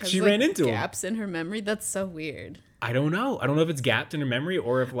she just has, she ran into gaps in her memory. That's so weird. I don't know. I don't know if it's gapped in her memory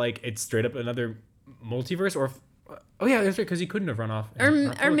or if like it's straight up another multiverse or if, oh yeah, that's right, because he couldn't have run off.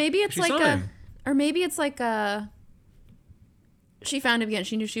 Or maybe it's she found him again.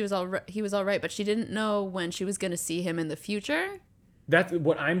 She knew he was all right, but she didn't know when she was going to see him in the future. That's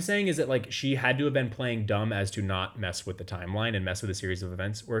what I'm saying, is that like she had to have been playing dumb as to not mess with the timeline and mess with a series of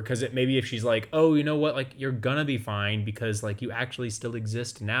events. Or because it maybe if she's like, oh, you know what, like you're gonna be fine because like you actually still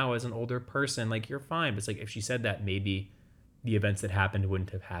exist now as an older person, like you're fine. But it's like if she said that, maybe the events that happened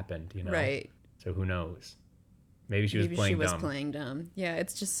wouldn't have happened, you know? Right. So who knows? Maybe she was playing dumb. Yeah,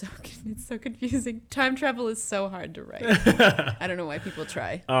 it's just it's so confusing. Time travel is so hard to write. I don't know why people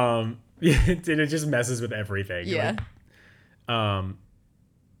try. It just messes with everything. Yeah. Like,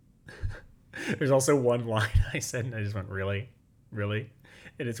 there's also one line I said and I just went, really?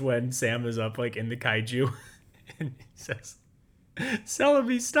 And it's when Sam is up like in the kaiju and he says,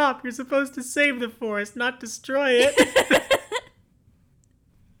 Celebi, stop, you're supposed to save the forest, not destroy it.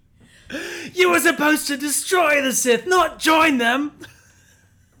 You were supposed to destroy the Sith, not join them.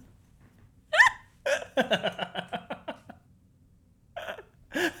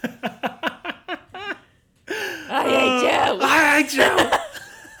 I hate you.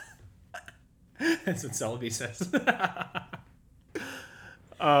 That's what Celebi says.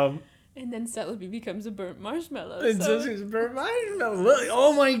 And then Celebi becomes a burnt marshmallow. And so she's a burnt marshmallow.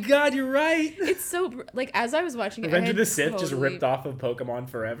 Oh my god, you're right. It's so, like, as I was watching Revenge of the Sith just ripped off of Pokemon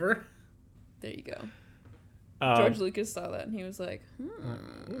Forever. There you go. George Lucas saw that and he was like,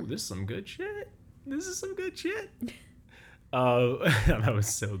 "Ooh, this is some good shit. That was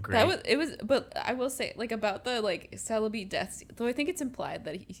so great. But I will say, like, about the like Celebi death, though I think it's implied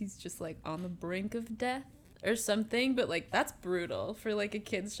that he's just like on the brink of death or something, but like that's brutal for like a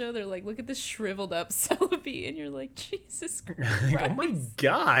kids show. They're like, look at this shriveled up Celebi, and you're like, Jesus Christ. Oh my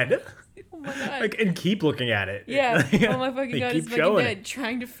god. Oh my god. Like, and keep looking at it. Yeah. Oh my fucking god, it's fucking dead.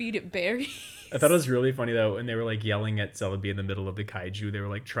 Trying to feed it berries. I thought it was really funny though when they were like yelling at Celebi in the middle of the kaiju. They were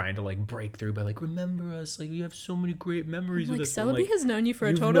like trying to like break through by like, remember us, like you have so many great memories with us. Celebi has known you for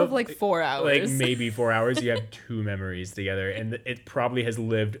a total of like 4 hours. Like maybe 4 hours. You have 2 memories together, and it probably has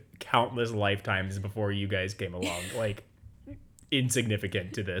lived countless lifetimes before you guys came along. Like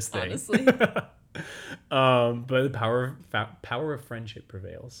insignificant to this thing. Honestly. But the power of friendship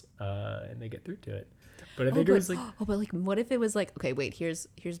prevails, and they get through to it. But I think it was like, but like, what if it was like, okay, wait, here's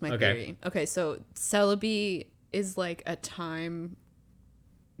my theory. Okay, so Celebi is like a time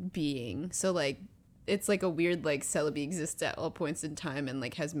being, so like it's like a weird like Celebi exists at all points in time and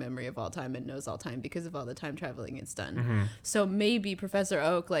like has memory of all time and knows all time because of all the time traveling it's done. Mm-hmm. So maybe Professor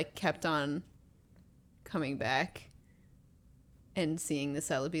Oak like kept on coming back and seeing the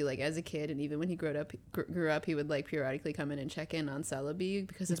Celebi like as a kid, and even when he grew up, he would like periodically come in and check in on Celebi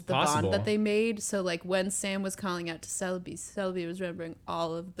because of the bond that they made. So like when Sam was calling out to Celebi was remembering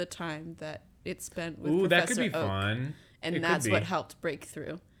all of the time that it spent with Professor that could be Oak, fun. And that's what helped break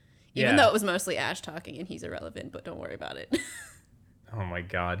through. Even though it was mostly Ash talking and he's irrelevant, but don't worry about it. Oh my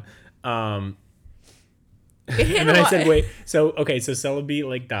god. And then I said, wait, so Celebi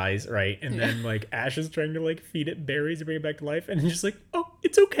like dies, right? And then like Ash is trying to like feed it berries to bring it back to life, and he's just like, oh,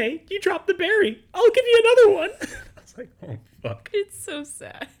 it's okay, you dropped the berry, I'll give you another one. I was like, oh fuck. It's so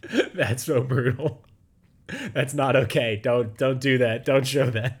sad. That's so brutal. That's not okay. Don't do that. Don't show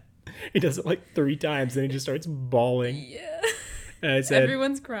that. He does it like 3 times, and he just starts bawling. Yeah. And I said,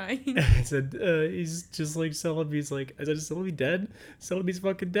 everyone's crying. I said, he's just like Celebi's like, I said, is Celebi dead? Celebi's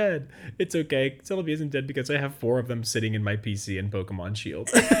fucking dead. It's okay. Celebi isn't dead because I have 4 of them sitting in my PC in Pokemon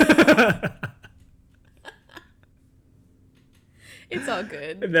Shield. It's all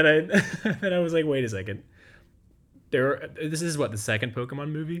good. And then I was like, wait a second. This is what, the 2nd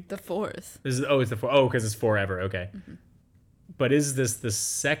Pokemon movie? The 4th. It's the 4th. Oh, because it's forever. Okay. Mm-hmm. But is this the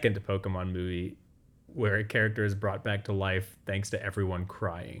 2nd Pokemon movie where a character is brought back to life thanks to everyone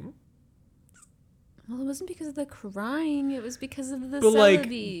crying? Well, it wasn't because of the crying. It was because of the But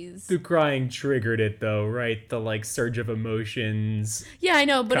Celebes. Like, the crying triggered it, though, right? The, like, surge of emotions. Yeah, I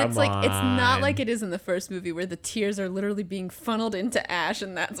know, but Come it's like, it's not on. like it is in the first movie where the tears are literally being funneled into Ash,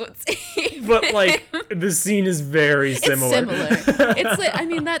 and that's what saves But, like, him. the scene is very similar. It's similar. It's like, I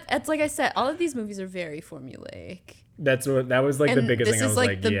mean, that's like I said, all of these movies are very formulaic. That was like And the biggest this thing. I is was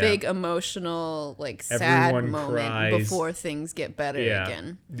like the yeah. big emotional, like sad Everyone moment cries. before things get better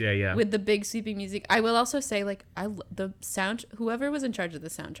again. Yeah. With the big sweeping music. I will also say, like, the sound, whoever was in charge of the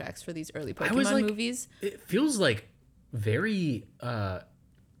soundtracks for these early Pokemon movies. It feels like very,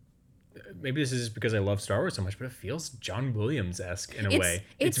 maybe this is just because I love Star Wars so much, but it feels John Williams-esque in a way.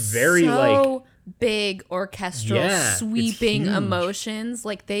 It's very so like big, orchestral, sweeping emotions.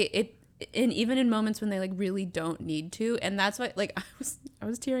 Like and even in moments when they like really don't need to, and that's why like I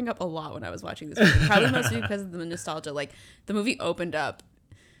was tearing up a lot when I was watching this movie. Probably mostly because of the nostalgia. Like the movie opened up,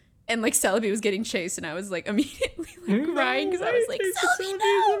 and like Celebi was getting chased, and I was like immediately like crying because I was like, Celebi,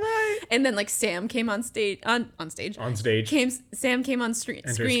 no! And then like Sam came on stage. Sam came on screen,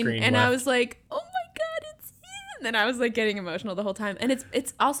 and I was like, oh my god, it's him! And then I was like getting emotional the whole time, and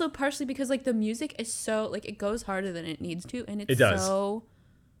it's also partially because like the music is so like it goes harder than it needs to, and it does. So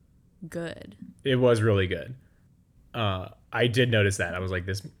good. It was really good. I did notice that. I was like,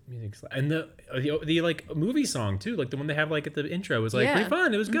 this music's, and the like movie song too, like the one they have like at the intro was like pretty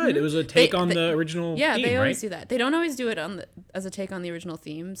fun. It was good. It was a take on the original theme, they always right? do that. They don't always do it as a take on the original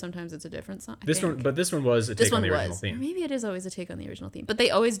theme. Sometimes it's a different song. This one was a take on the original theme. Maybe it is always a take on the original theme, but they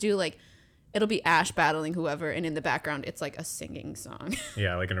always do like it'll be Ash battling whoever, and in the background it's like a singing song.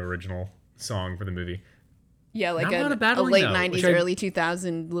 Yeah, like an original song for the movie. Yeah, like a late 90s, early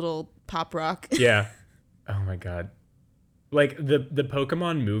 2000 little pop rock. Yeah. Oh my god. Like the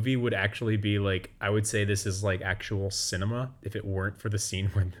Pokemon movie would actually be like, I would say this is like actual cinema if it weren't for the scene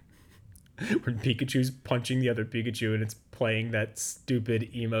when Pikachu's punching the other Pikachu and it's playing that stupid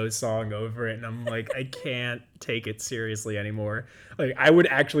emo song over it, and I'm like, I can't take it seriously anymore. Like I would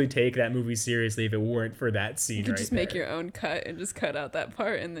actually take that movie seriously if it weren't for that scene. You could just make your own cut and just cut out that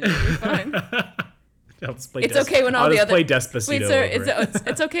part, and then you'll be fine. It's okay when all the other play Despacito. Wait, sir,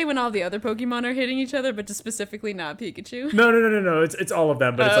 it's okay when all the other Pokemon are hitting each other, but just specifically not Pikachu. No. It's all of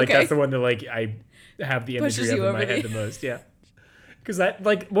them, but it's like that's the one that like I have the imagery of in my head the most. Yeah, because that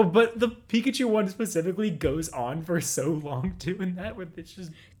like but the Pikachu one specifically goes on for so long too, in that with it's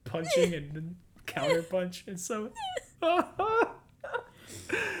just punching and then counter punch and so. But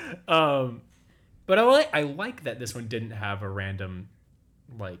I like that this one didn't have a random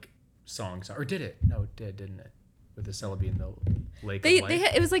like song, or did it? No, it did, didn't it? With the Celebi in the lake.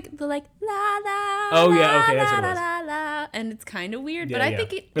 It was like the like la la. Oh yeah, okay, that's what it was. La, la, and it's kind of weird, but I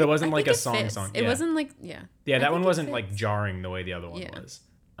think it. But it wasn't like a song. It wasn't like Yeah, that one wasn't like jarring the way the other one was.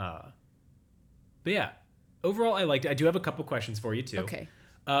 But yeah, overall I liked it. I do have a couple questions for you too. Okay.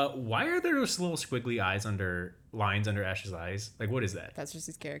 Why are there those little squiggly lines under Ash's eyes? Like, what is that? That's just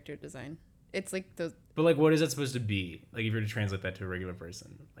his character design. It's like those. But like, what is that supposed to be? Like, if you were to translate that to a regular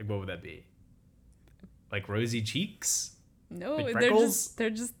person, like, what would that be? Like rosy cheeks? No, like they're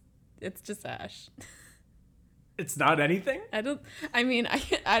just. It's just Ash. It's not anything. I don't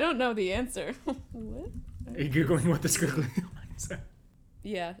know the answer. What? Are you googling what the squiggly lines are?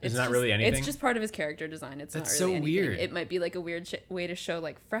 Yeah, it's not really anything. It's just part of his character design. It's That's not really so anything. weird. It might be like a weird way to show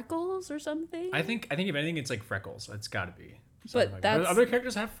like freckles or something. I think if anything, it's like freckles. It's got to be. But like that's other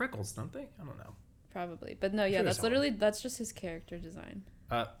characters have freckles, don't they? I don't know. Probably, but no, yeah, that's just his character design.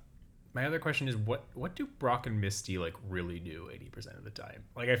 My other question is what do Brock and Misty like really do 80% of the time?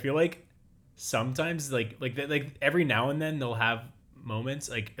 Like I feel like sometimes like every now and then they'll have moments,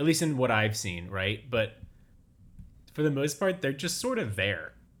 like at least in what I've seen, right? But for the most part, they're just sort of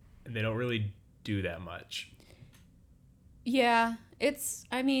there, and they don't really do that much. Yeah,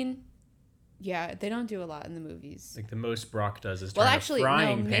 Yeah, they don't do a lot in the movies. Like the most Brock does is turn a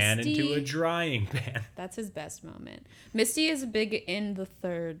frying pan into a drying pan. That's his best moment. Misty is big in the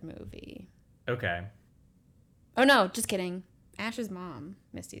third movie. Okay. Oh no, just kidding. Ash's mom,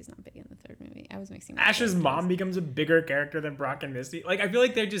 Misty, is not big in the third movie. I was mixing up Ash's mom becomes a bigger character than Brock and Misty. Like, I feel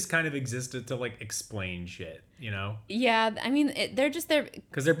like they just kind of existed to, like, explain shit, you know? Yeah, I mean, they're just there...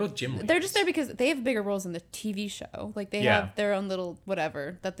 Because they're both gym leaders. They're just there because they have bigger roles in the TV show. Like, they have their own little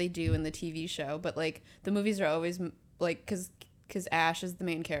whatever that they do in the TV show. But, like, the movies are always, like, because Ash is the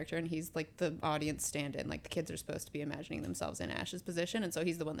main character and he's, like, the audience stand-in. Like, the kids are supposed to be imagining themselves in Ash's position. And so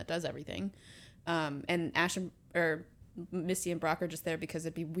he's the one that does everything. And Misty and Brock are just there because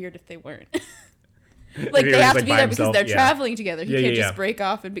it'd be weird if they weren't. Like, they have to be there because they're traveling together. He can't just break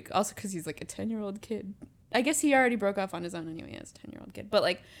off, and also because he's like a 10-year-old kid. I guess he already broke off on his own anyway as a 10-year-old kid. But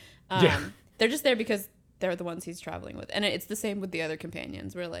like, they're just there because they're the ones he's traveling with. And it's the same with the other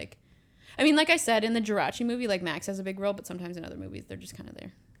companions. Where like, I mean, like I said, in the Jirachi movie, like Max has a big role, but sometimes in other movies they're just kind of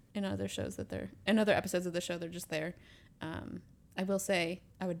there. In other episodes of the show, they're just there. I will say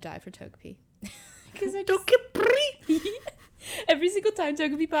I would die for Togepi. Because every single time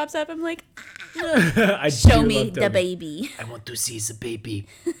Togepi pops up, I'm like, show me the baby. I want to see the baby.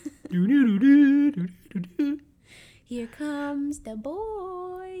 Here comes the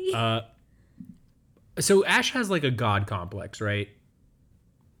boy. So Ash has like a god complex, right?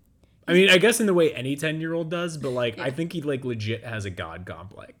 I mean, I guess in the way any 10-year-old does, but like, I think he like legit has a god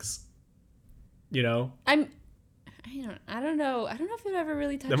complex. You know? I don't know if it ever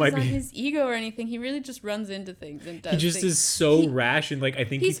really touches on his ego or anything. He really just runs into things and does. He just is so rash, and like I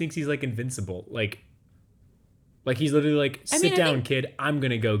think he thinks he's like invincible. Like he's literally like, sit down, kid. I'm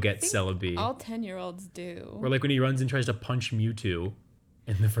gonna go get Celebi. All 10-year-olds do. Or like when he runs and tries to punch Mewtwo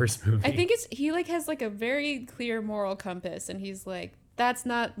in the first movie. I think he like has like a very clear moral compass, and he's like, that's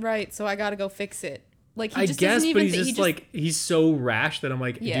not right, so I gotta go fix it. Like, he just doesn't even but he's like, he's so rash that I'm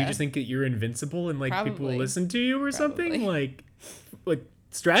like, do you just think that you're invincible and like people will listen to you or something? Like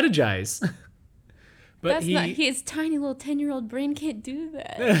strategize. But his tiny little 10-year-old brain can't do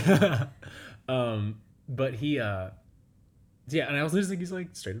that. But he, and I also just think he's like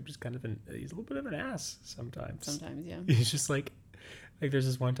straight up just kind of he's a little bit of an ass sometimes. Sometimes, yeah. He's just like there's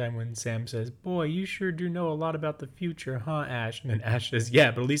this one time when Sam says, boy, you sure do know a lot about the future, huh, Ash? And then Ash says, yeah,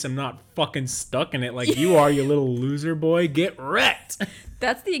 but at least I'm not fucking stuck in it like you are, you little loser boy. Get wrecked.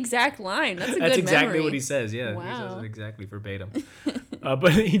 That's the exact line. That's exactly memory. What he says, yeah. Wow. He says it exactly verbatim.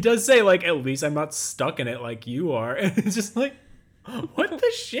 But he does say, like, at least I'm not stuck in it like you are. And it's just like, what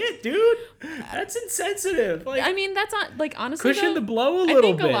the shit, dude? That's insensitive. Like, I mean, that's not, like, honestly, cushion the blow a little bit. I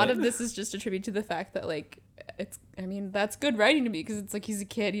think a lot of this is just a tribute to the fact that, like, that's good writing to me because it's like he's a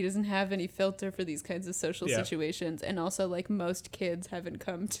kid. He doesn't have any filter for these kinds of social situations. And also, like, most kids haven't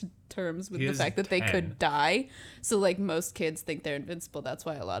come to terms with the fact that 10. They could die. So, like, most kids think they're invincible. That's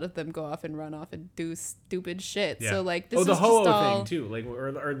why a lot of them go off and run off and do stupid shit. Yeah. So, like, this is the just Ho-Oh thing, too. Like,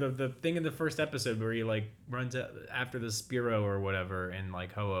 or the thing in the first episode where he, like, runs after the Spearow or whatever and,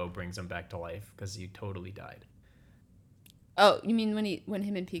 like, Ho-Oh brings him back to life because he totally died. Oh, you mean when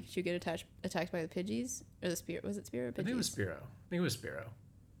him and Pikachu get attacked by the Pidgeys? Or the Spearow? Was it Spearow or Pidgeys? I think it was Spearow.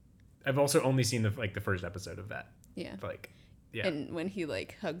 I've also only seen the first episode of that. Yeah. Like, yeah. And when he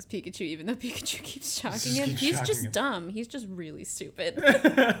like hugs Pikachu, even though Pikachu keeps shocking him, he's just dumb. He's just really stupid.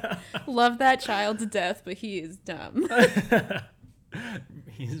 Love that child to death, but he is dumb.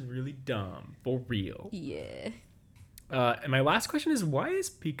 He's really dumb. For real. Yeah. And my last question is, why is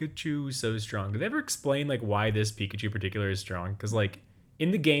Pikachu so strong? Do they ever explain like why this Pikachu in particular is strong? Because like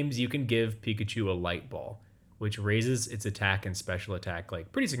in the games, you can give Pikachu a light ball, which raises its attack and special attack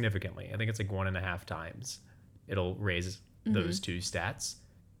like pretty significantly. I think it's like 1.5 times. It'll raise those two stats,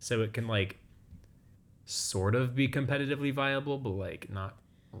 so it can like sort of be competitively viable, but like not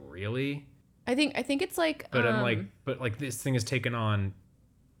really. I think it's like. But I'm like, this thing has taken on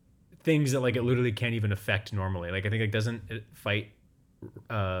things that like it literally can't even affect normally. Like I think like doesn't it fight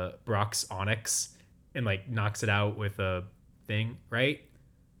Brock's Onyx and like knocks it out with a thing, right?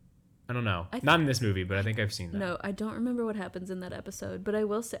 I don't know. Not in this movie, but I think I've seen that. No, I don't remember what happens in that episode, but I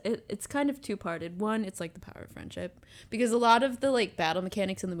will say it's kind of two-parted. One, it's like the power of friendship, because a lot of the like battle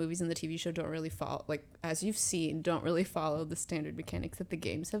mechanics in the movies and the TV show don't really follow, like as you've seen, don't really follow the standard mechanics that the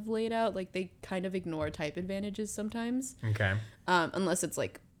games have laid out. Like they kind of ignore type advantages sometimes. Okay. Unless it's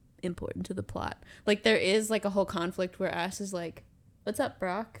like important to the plot. Like there is like a whole conflict where Ash is like, "What's up,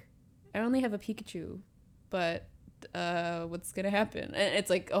 Brock? I only have a Pikachu, but what's gonna happen?" And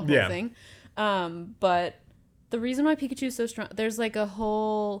it's like a whole thing. But the reason why Pikachu is so strong, there's like a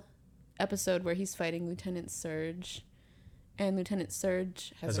whole episode where he's fighting Lieutenant Surge, And Lieutenant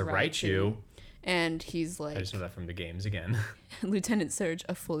Surge has a a Raichu. And he's like... I just know that from the games again. Lieutenant Surge,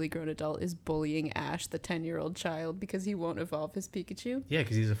 a fully grown adult, is bullying Ash, the 10-year-old child, because he won't evolve his Pikachu. Yeah,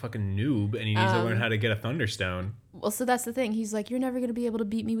 because he's a fucking noob and he needs to learn how to get a Thunderstone. Well, so that's the thing. He's like, you're never going to be able to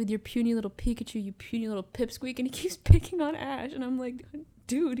beat me with your puny little Pikachu, you puny little pipsqueak. And he keeps picking on Ash. And I'm like,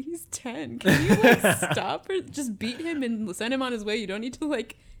 dude, he's 10. Can you, like, stop or just beat him and send him on his way? You don't need to,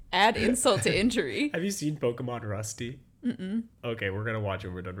 like, add insult to injury. Have you seen Pokemon Rusty? Mm-mm. Okay, we're going to watch it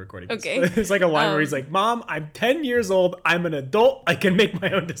when we're done recording. Okay. It's like a line where he's like, Mom, I'm 10 years old. I'm an adult. I can make my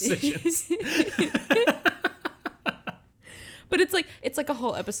own decisions. But it's like a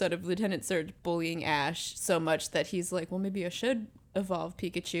whole episode of Lieutenant Surge bullying Ash so much that he's like, well, maybe I should evolve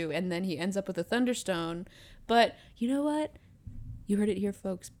Pikachu. And then he ends up with a Thunderstone. But you know what? You heard it here,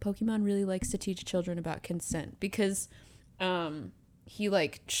 folks. Pokemon really likes to teach children about consent because he,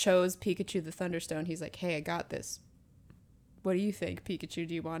 like, shows Pikachu the Thunderstone. He's like, hey, I got this. What do you think, Pikachu?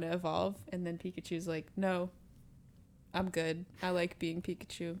 Do you want to evolve? And then Pikachu's like, no, I'm good. I like being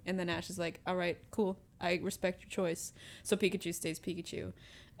Pikachu. And then Ash is like, all right, cool. I respect your choice. So Pikachu stays Pikachu.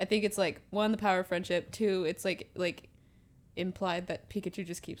 I think it's like, one, the power of friendship. Two, it's like implied that Pikachu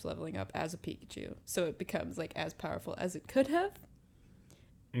just keeps leveling up as a Pikachu. So it becomes like as powerful as it could have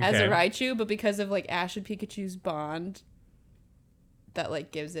as a Raichu. But because of like Ash and Pikachu's bond, that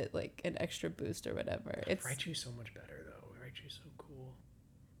like gives it like an extra boost or whatever. It's Raichu's so much better though. Raichu's so cool.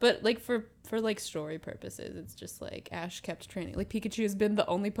 But like for like story purposes, it's just like Ash kept training. Like Pikachu has been the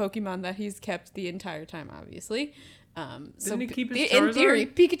only Pokemon that he's kept the entire time, obviously. So Didn't he keep his Charizard? In theory,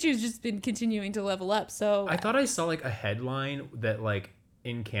 Pikachu's just been continuing to level up. So I thought I saw like a headline that like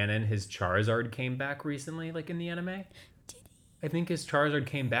in canon his Charizard came back recently, like in the anime. Did he? I think his Charizard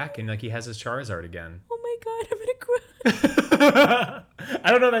came back and like he has his Charizard again. Oh my god, I'm gonna cry.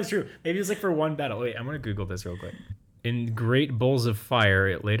 I don't know if that's true. Maybe it's like for one battle. Wait, I'm gonna Google this real quick. In Great Bowls of Fire,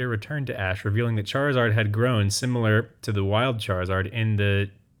 it later returned to Ash, revealing that Charizard had grown similar to the wild Charizard in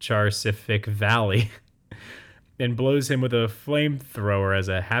the Charcific Valley, and blows him with a flamethrower as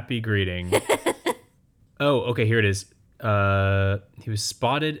a happy greeting. Oh, okay, here it is. He was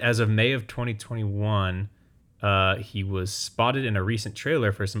spotted as of May of 2021. He was spotted in a recent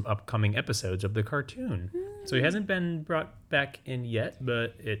trailer for some upcoming episodes of the cartoon. So he hasn't been brought back in yet,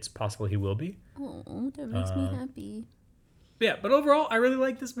 but it's possible he will be. Oh, that makes me happy. Yeah, but overall, I really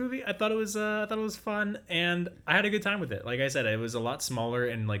liked this movie. I thought it was fun, and I had a good time with it. Like I said, it was a lot smaller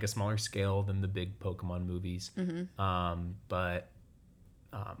and like a smaller scale than the big Pokemon movies. Mm-hmm. But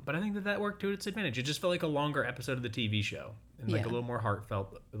I think that worked to its advantage. It just felt like a longer episode of the TV show, and like a little more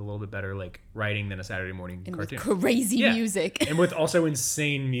heartfelt, with a little bit better like writing than a Saturday morning and cartoon. With crazy music, and with also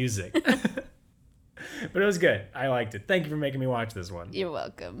insane music. But it was good. I liked it. Thank you for making me watch this one. You're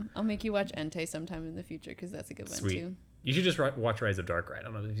welcome. I'll make you watch Entei sometime in the future because that's a good one too. You should just watch Rise of Darkrai. I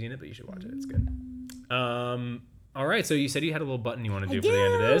don't know if you've seen it, but you should watch it. It's good. All right. So you said you had a little button you want to do for the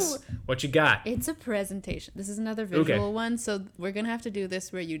end of this. What you got? It's a presentation. This is another visual one, so we're going to have to do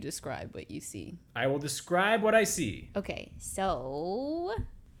this where you describe what you see. I will describe what I see. Okay. So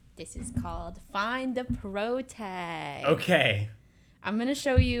this is called Find the Pro Tag. Okay. I'm going to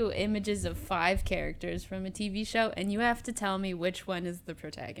show you images of 5 characters from a TV show, and you have to tell me which one is the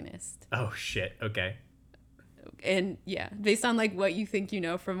protagonist. Oh, shit. Okay. And, yeah, based on, like, what you think you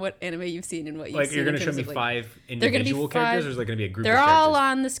know from what anime you've seen and what you've seen. Like, you're going to show me 5 individual characters, or is there going to be a group of characters? They're all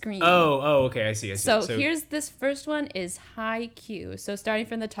on the screen. Oh, okay. I see. So here's this first one is Haikyuu. So starting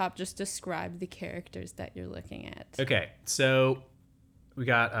from the top, just describe the characters that you're looking at. Okay. So we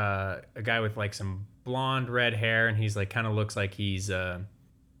got a guy with, like, some blonde red hair, and he's like kind of looks like he's kind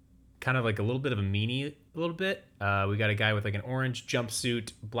of like a little bit of a meanie a little bit. We got a guy with like an orange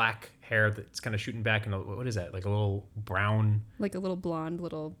jumpsuit, black hair that's kind of shooting back, and what is that, like a little brown, like a little blonde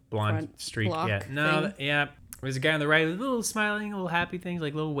streak. There's a guy on the right, a little smiling, a little happy things,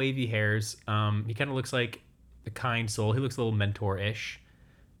 like little wavy hairs. He kind of looks like a kind soul. He looks a little mentor-ish.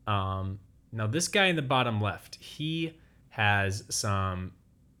 Now this guy in the bottom left, he has some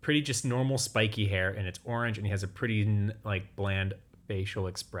pretty just normal spiky hair, and it's orange, and he has a pretty like bland facial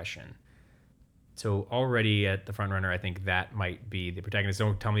expression. So already at the front runner, I think that might be the protagonist.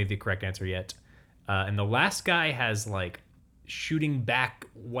 Don't tell me the correct answer yet. And the last guy has like shooting back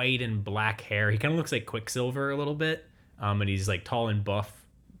white and black hair. He kind of looks like Quicksilver a little bit, and he's like taller and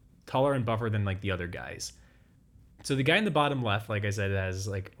buffer than like the other guys. So the guy in the bottom left, like I said, has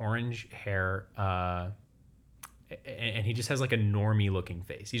like orange hair, and he just has like a normie looking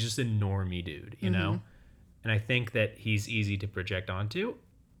face. He's just a normie dude, you know? And I think that he's easy to project onto.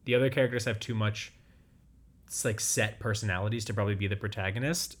 The other characters have too much, it's like set personalities to probably be the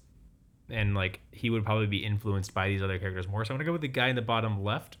protagonist. and like he would probably be influenced by these other characters more. So I'm gonna go with the guy in the bottom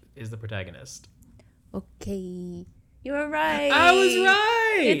left is the protagonist. Okay. You were right. I was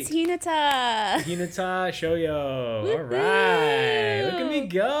right. It's Hinata. Hinata Shoyo. All right. Look at me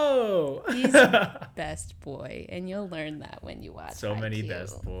go. He's best boy, and you'll learn that when you watch So many IQ.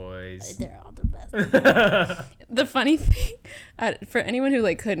 best boys. They're all the best. The funny thing, for anyone who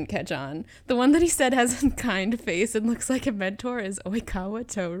like couldn't catch on, the one that he said has a kind face and looks like a mentor is Oikawa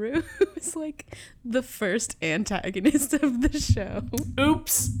Toru, who is like the first antagonist of the show.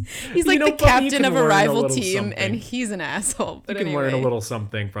 Oops. He's like the captain of a rival team, something. and he's an asshole. But you can anyway, learn a little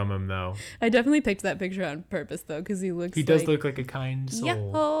something from him, though. I definitely picked that picture on purpose, though, because he looks. He does look like a kind soul.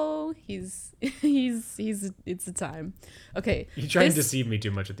 Yo, he's it's a time. Okay. You try and deceive me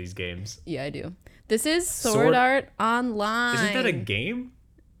too much with these games. Yeah, I do. This is Sword Art Online. Isn't that a game?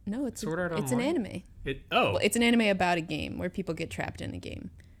 No, it's Sword Art Online? It's an anime. Well, it's an anime about a game where people get trapped in a game.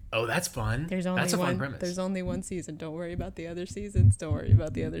 Oh, that's fun. That's a fun premise. There's only one season. Don't worry about the other seasons. Don't worry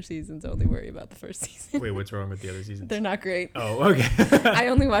about the other seasons. Only worry about the first season. Wait, what's wrong with the other seasons? They're not great. Oh, okay. I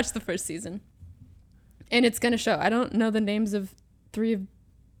only watched the first season. And it's going to show. I don't know the names of two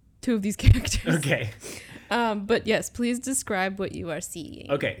of these characters. Okay. But yes, please describe what you are seeing.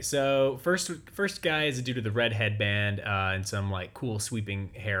 Okay, so first guy is a dude with a red headband and some like cool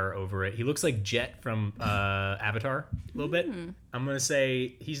sweeping hair over it. He looks like Jet from Avatar a little bit. I'm gonna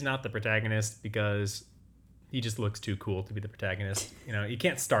say he's not the protagonist because he just looks too cool to be the protagonist. You know, you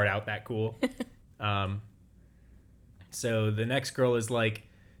can't start out that cool. So the next girl is like,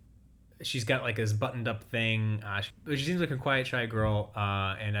 she's got like this buttoned up thing. She seems like a quiet, shy girl.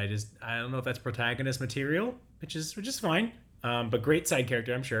 And I don't know if that's protagonist material, which is fine. But great side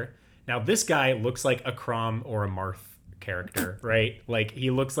character, I'm sure. Now this guy looks like a Crom or a Marth character, right? Like he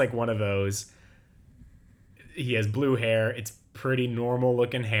looks like one of those. He has blue hair. It's pretty normal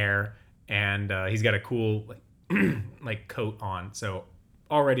looking hair. And he's got a cool like coat on. So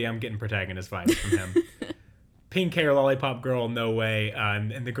already I'm getting protagonist vibes from him. Pink hair lollipop girl, no way.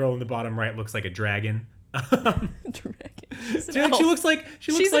 And the girl in the bottom right looks like a dragon. Dragon. She looks like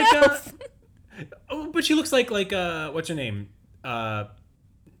She's an elf. But she looks like what's her name? The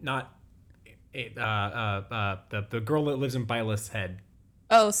girl that lives in Byleth's head.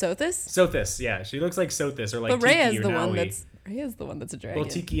 Oh, Sothis? Sothis, yeah. She looks like Sothis or like but Tiki Rhea's or the Naui. Rhea's the one that's a dragon. Well,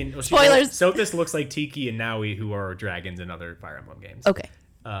 Tiki and Spoilers. Sothis looks like Tiki and Naui, who are dragons in other Fire Emblem games. Okay.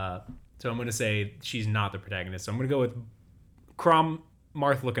 So I'm gonna say she's not the protagonist. So I'm gonna go with Crom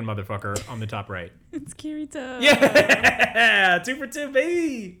Marth looking motherfucker on the top right. It's Kirito. Yeah, 2 for 2,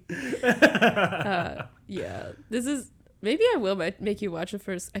 baby. Yeah, this is maybe I will make you watch it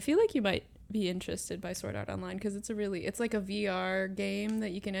first. I feel like you might be interested by Sword Art Online because it's like a VR game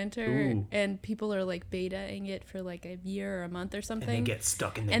that you can enter. Ooh. And people are like betaing it for like a year or a month or something. And they get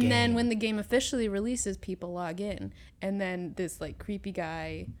stuck in the game. game. And then when the game officially releases, people log in, and then this like creepy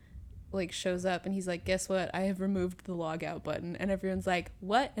guy like shows up and he's like, guess what, I have removed the log out button, and everyone's like,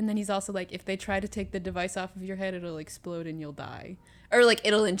 what? And then he's also like, if they try to take the device off of your head, it'll explode and you'll die, or like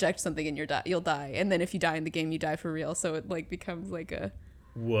it'll inject something and you'll die, and then if you die in the game, you die for real. So it like becomes like a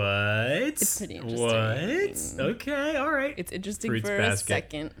what? It's pretty interesting. What? Okay, all right. It's interesting Fruits for basket. a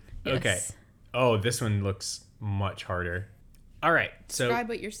second. Yes. Okay. Oh, this one looks much harder. All right. So describe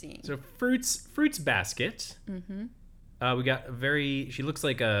what you're seeing. So fruits basket. Mm-hmm. We got she looks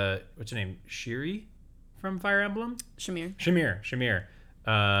like what's her name? Shiri from Fire Emblem? Shamir.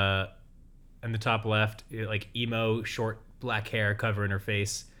 In the top left, like emo, short black hair covering her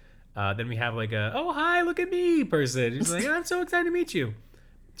face. Then we have like oh, hi, look at me person. She's like, I'm so excited to meet you.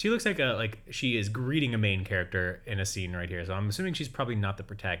 She looks like she is greeting a main character in a scene right here. So I'm assuming she's probably not the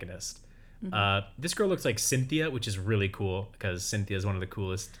protagonist. Mm-hmm. This girl looks like Cynthia, which is really cool because Cynthia is one of the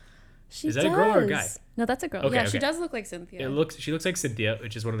coolest. Is that a girl or a guy? No, that's a girl. Okay, yeah, okay. She does look like Cynthia. She looks like Cynthia,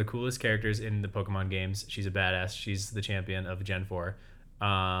 which is one of the coolest characters in the Pokemon games. She's a badass. She's the champion of Gen 4.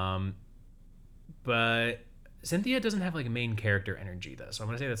 But Cynthia doesn't have like a main character energy though, so I'm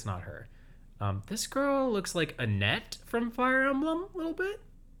gonna say that's not her. This girl looks like Annette from Fire Emblem a little bit.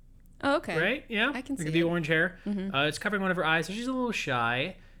 Oh, okay. Right? Yeah. I can see the it. orange hair. Mm-hmm. It's covering one of her eyes, so she's a little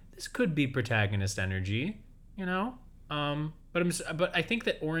shy. This could be protagonist energy, you know. But I think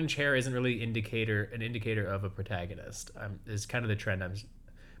that orange hair isn't really an indicator of a protagonist. Is kind of the trend.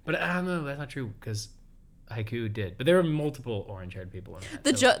 But I don't know. That's not true because Haiku did. But there were multiple orange-haired people in that.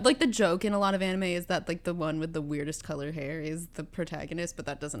 The joke in a lot of anime is that like the one with the weirdest color hair is the protagonist, but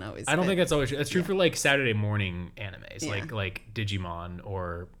that doesn't always. I don't think that's always true. That's true for like Saturday morning animes, Yeah. like Digimon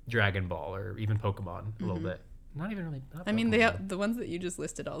or Dragon Ball or even Pokemon a little bit. Not even really. Not I mean, the ones that you just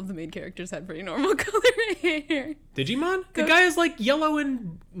listed, all of the main characters had pretty normal color hair. Digimon? The guy has like yellow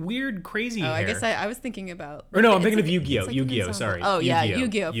and weird crazy hair. I guess I was thinking about... Or no, I'm thinking of Yu-Gi-Oh! Yu-Gi-Oh! Sorry. Oh, yeah,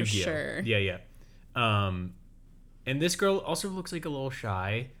 Yu-Gi-Oh! For sure. Yeah. And this girl also looks like a little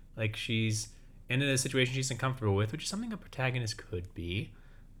shy. Like she's in a situation she's uncomfortable with, which is something a protagonist could be.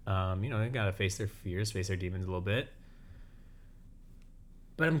 They gotta face their fears, face their demons a little bit.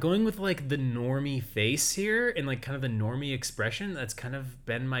 But I'm going with like the normie face here and like kind of the normie expression. That's kind of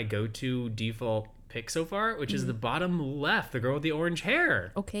been my go-to default pick so far, which is the bottom left, the girl with the orange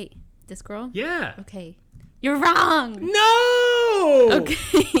hair. Okay. This girl? Yeah. Okay. You're wrong. No!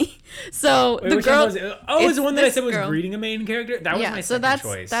 Okay. So wait, the girl... it's the one that I said was greeting a main character? That was my second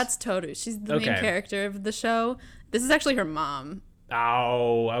choice. That's Toru. She's the main character of the show. This is actually her mom.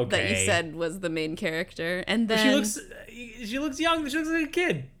 Oh, okay. That you said was the main character. And then... She looks young. She looks like a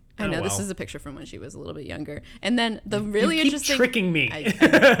kid. I know, this is a picture from when she was a little bit younger. And then the really you keep interesting... tricking me.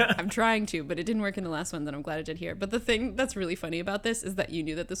 I'm trying to, but it didn't work in the last one, that I'm glad it did here. But the thing that's really funny about this is that you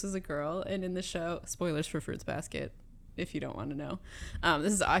knew that this was a girl, and in the show... Spoilers for Fruits Basket, if you don't want to know.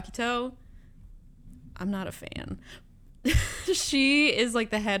 This is Akito. I'm not a fan. She is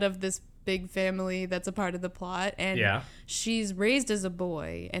like the head of this big family that's a part of the plot, and she's raised as a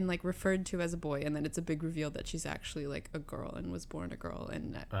boy and like referred to as a boy, and then it's a big reveal that she's actually like a girl and was born a girl,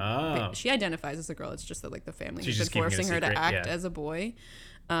 and she identifies as a girl. It's just that like the family has been forcing her to act as a boy.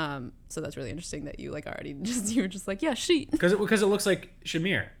 So that's really interesting that you like already you were just like, yeah, she, because it looks like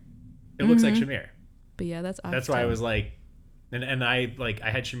Shamir. It looks like Shamir. But yeah, that's why I was like, and I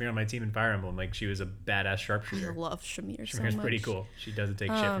had Shamir on my team in Fire Emblem. Like she was a badass sharpshooter. I love Shamir so much. Shamir's pretty cool. She doesn't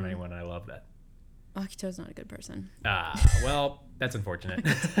take shit from anyone, and I love that. Akito's not a good person. Well, that's unfortunate.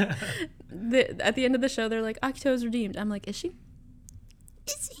 At the end of the show, they're like, Akito's redeemed. I'm like, is she?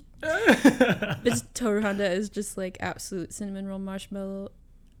 Is he? But Toru Honda is just like absolute cinnamon roll marshmallow.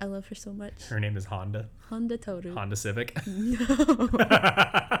 I love her so much. Her name is Honda. Honda Toru. Honda Civic. No.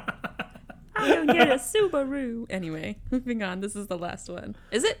 I don't get a Subaru. Anyway, moving on. This is the last one.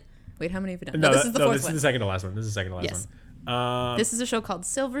 Is it? Wait, how many have we done? No, this is the fourth one. This is the second to last one. This is a show called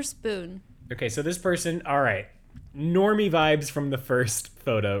Silver Spoon. Okay, so this person, all right, normie vibes from the first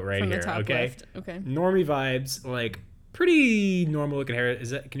photo right from here. The top okay, left. Okay. Normie vibes, like pretty normal looking hair.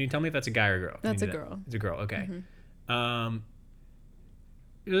 Is that? Can you tell me if that's a guy or a girl? That's a girl. It's a girl. Okay.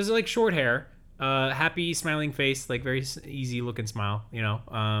 It was like short hair, happy smiling face, like very easy looking smile.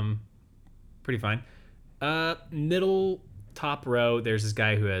 Pretty fine. Middle top row, there's this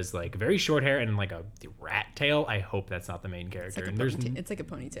guy who has like very short hair and like a rat tail. I hope that's not the main character. It's like a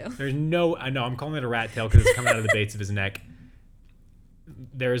ponytail. There's no, I know I'm calling it a rat tail because it's coming out of the base of his neck.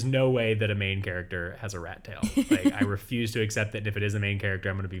 There is no way that a main character has a rat tail. Like I refuse to accept that. And if it is a main character,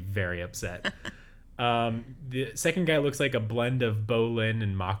 I'm going to be very upset. The second guy looks like a blend of Bolin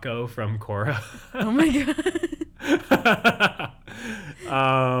and Mako from Korra. Oh my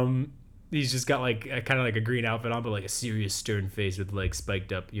god. He's just got like kind of like a green outfit on, but like a serious stern face with like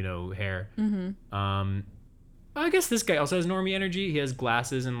spiked up, hair. I guess this guy also has normie energy. He has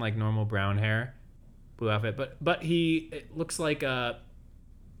glasses and like normal brown hair, blue outfit, but it looks like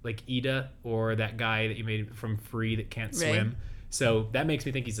Ida or that guy that you made from Free that can't swim. So that makes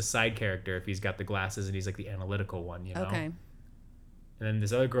me think he's a side character if he's got the glasses and he's like the analytical one, Okay. And then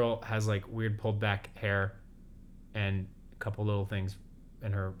this other girl has like weird pulled back hair and a couple little things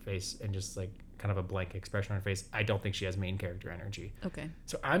in her face and just like kind of a blank expression on her face. I don't think she has main character energy. Okay.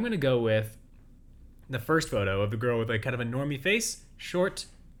 So I'm going to go with the first photo of the girl with like kind of a normie face, short,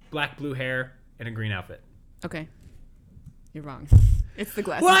 black, blue hair, and a green outfit. Okay. You're wrong. It's the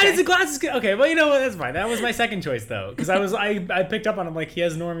glasses. Why is the glasses? Okay, well, you know what? That's fine. That was my second choice though. Because I picked up on him like he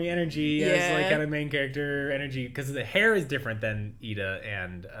has normie energy. He has like kind of main character energy. Because the hair is different than Ida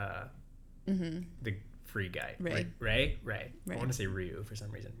and the Free guy. Ray. I want to say Ryu for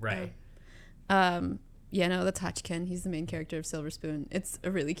some reason. Ray. That's Hachiken. He's the main character of Silver Spoon. It's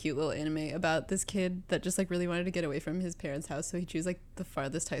a really cute little anime about this kid that just like really wanted to get away from his parents' house, so he chose like the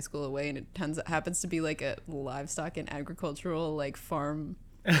farthest high school away, and it happens to be like a livestock and agricultural like farm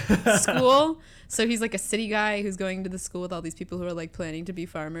school. So he's like a city guy who's going to the school with all these people who are like planning to be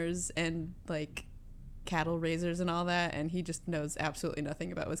farmers and like cattle raisers and all that, and he just knows absolutely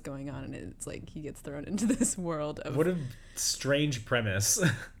nothing about what's going on, and it's like he gets thrown into this world of... What a strange premise.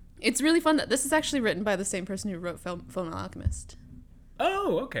 It's really fun. This is actually written by the same person who wrote Fullmetal Alchemist.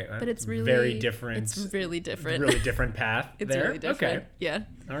 Oh, okay. But it's really... Very different. It's really different. Really different path It's there? really different. Okay. Yeah.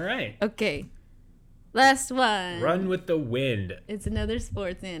 All right. Okay. Last one. Run with the Wind. It's another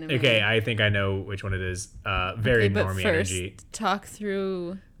sports anime. Okay, I think I know which one it is. Very but normie first, energy. talk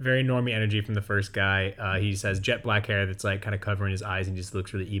through. Very normie energy from the first guy. He just has jet black hair that's like kind of covering his eyes and just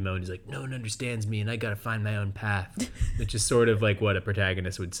looks really emo and he's like, no one understands me and I gotta find my own path. Which is sort of like what a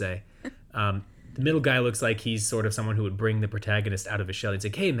protagonist would say. The middle guy looks like he's sort of someone who would bring the protagonist out of his shell. He's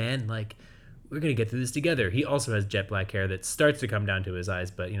like, hey man, like, we're gonna get through this together. He also has jet black hair that starts to come down to his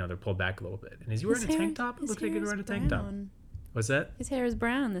eyes, but they're pulled back a little bit. And is he wearing a tank top? It looks like he's wearing a tank top. What's that? His hair is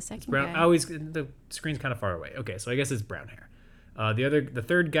brown. The second brown. guy. Oh, the screen's kind of far away. Okay, so I guess it's brown hair. The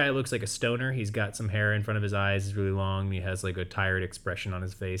third guy looks like a stoner. He's got some hair in front of his eyes. He's really long. He has like a tired expression on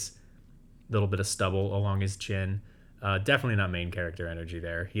his face. A little bit of stubble along his chin. Definitely not main character energy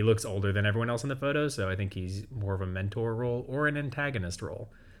there. He looks older than everyone else in the photo, so I think he's more of a mentor role or an antagonist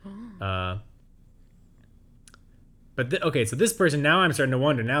role. Okay, so this person, now I'm starting to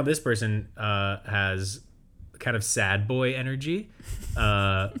wonder. Now this person has kind of sad boy energy.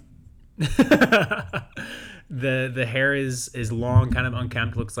 The hair is long, kind of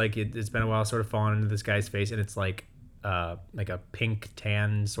unkempt. Looks like it's been a while, sort of fallen into this guy's face, and it's like a pink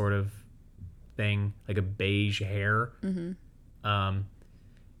tan sort of thing, like a beige hair. Mm-hmm. And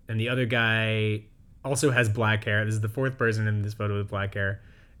the other guy also has black hair. This is the fourth person in this photo with black hair.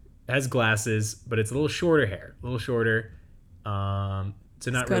 Has glasses, but it's a little shorter hair, a little shorter. So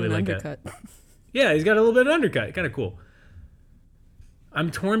not really like undercut. Yeah, he's got a little bit of undercut. Kind of cool.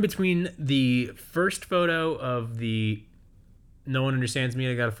 I'm torn between the first photo of the no one understands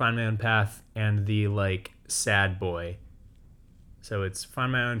me, I gotta find my own path, and the like sad boy. So it's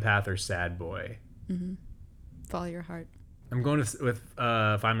find my own path or sad boy. Mm-hmm. Follow your heart. I'm going with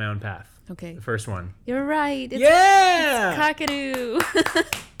find my own path. Okay. The first one. You're right. It's Kakadu.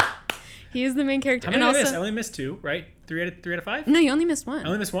 He is the main character. How many did I miss? I only missed 2, right? 3 out of 5? No, you only missed 1. I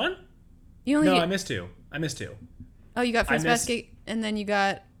only missed 1? I missed 2. Oh, you got Fruits Basket, and then you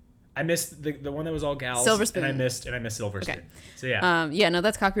got... I missed the one that was all gals. Silver Spoon. And I missed Silver Spoon. Okay. So yeah. No,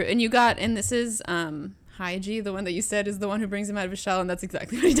 that's Kakeru. And you got, and this is Haiji, the one that you said is the one who brings him out of his shell, and that's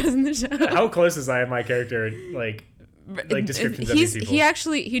exactly what he does in the show. How close is I in my character, like descriptions of these people?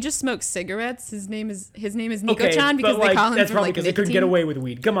 He just smokes cigarettes. His name is Nico-chan because they call him that's for probably like because they couldn't get away with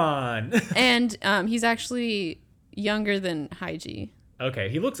weed. Come on. And he's actually younger than Haiji. Okay,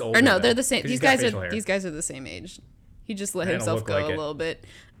 he looks older. Or no, they're the same. These guys are the same age. He just let himself go a little bit.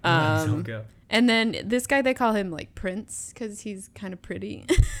 And then this guy, they call him like Prince because he's kind of pretty.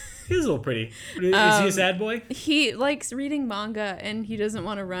 He's a little pretty. Is he a sad boy? He likes reading manga and he doesn't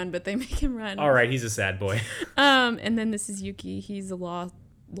want to run, but they make him run. All right, he's a sad boy. And then this is Yuki. He's a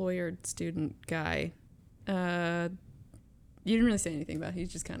lawyer student guy. You didn't really say anything about it.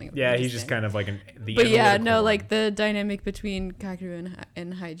 He's just kind of he's just kind of like like the dynamic between Kakeru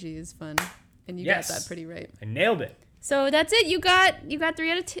and Haiji is fun, and you got that pretty right. I nailed it. So that's it. You got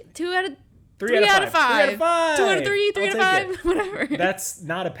 3 out of 2 out of 3 out of 5. 2 out of 3, 3 out of 5, whatever. That's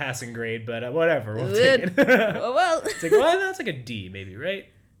not a passing grade, but whatever. We'll take it. Well, that's like a D, maybe, right?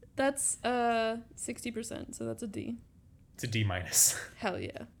 That's 60%, so that's a D. It's a D minus. Hell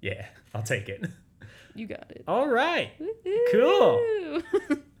yeah. Yeah, I'll take it. You got it. All right. Woo-hoo. Cool.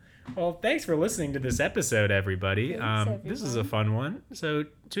 Well, thanks for listening to this episode, everybody. This is a fun one. So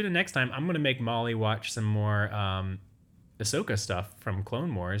tune in next time. I'm going to make Molly watch some more Ahsoka stuff from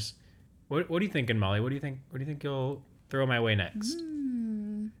Clone Wars. What are you thinking, Molly? What do you think you'll throw my way next?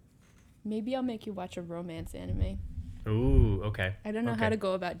 Maybe I'll make you watch a romance anime. Ooh, okay. I don't know how to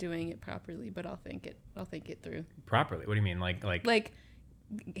go about doing it properly, but I'll think it through. Properly? What do you mean? Like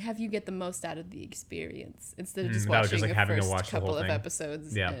have you get the most out of the experience instead of just watching having to watch couple of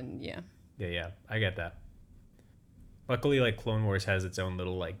episodes. Yeah. And Yeah. I get that. Luckily, like Clone Wars has its own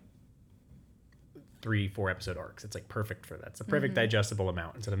little like 3-4 episode arcs. It's like perfect for that. It's a perfect digestible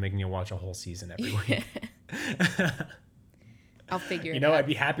amount instead of making you watch a whole season every week. I'll figure it out. I'd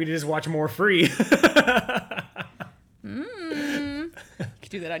be happy to just watch more free. You could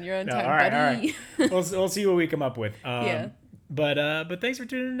do that on your own time, buddy. All right. We'll see what we come up with. But thanks for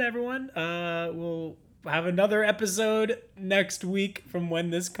tuning in, everyone. We'll have another episode next week from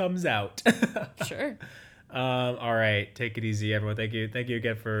when this comes out. Sure. All right. Take it easy, everyone. Thank you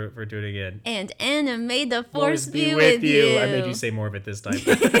again for tuning in. And Anna, may the force be with you. I made you say more of it this time.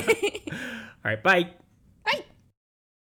 All right. Bye.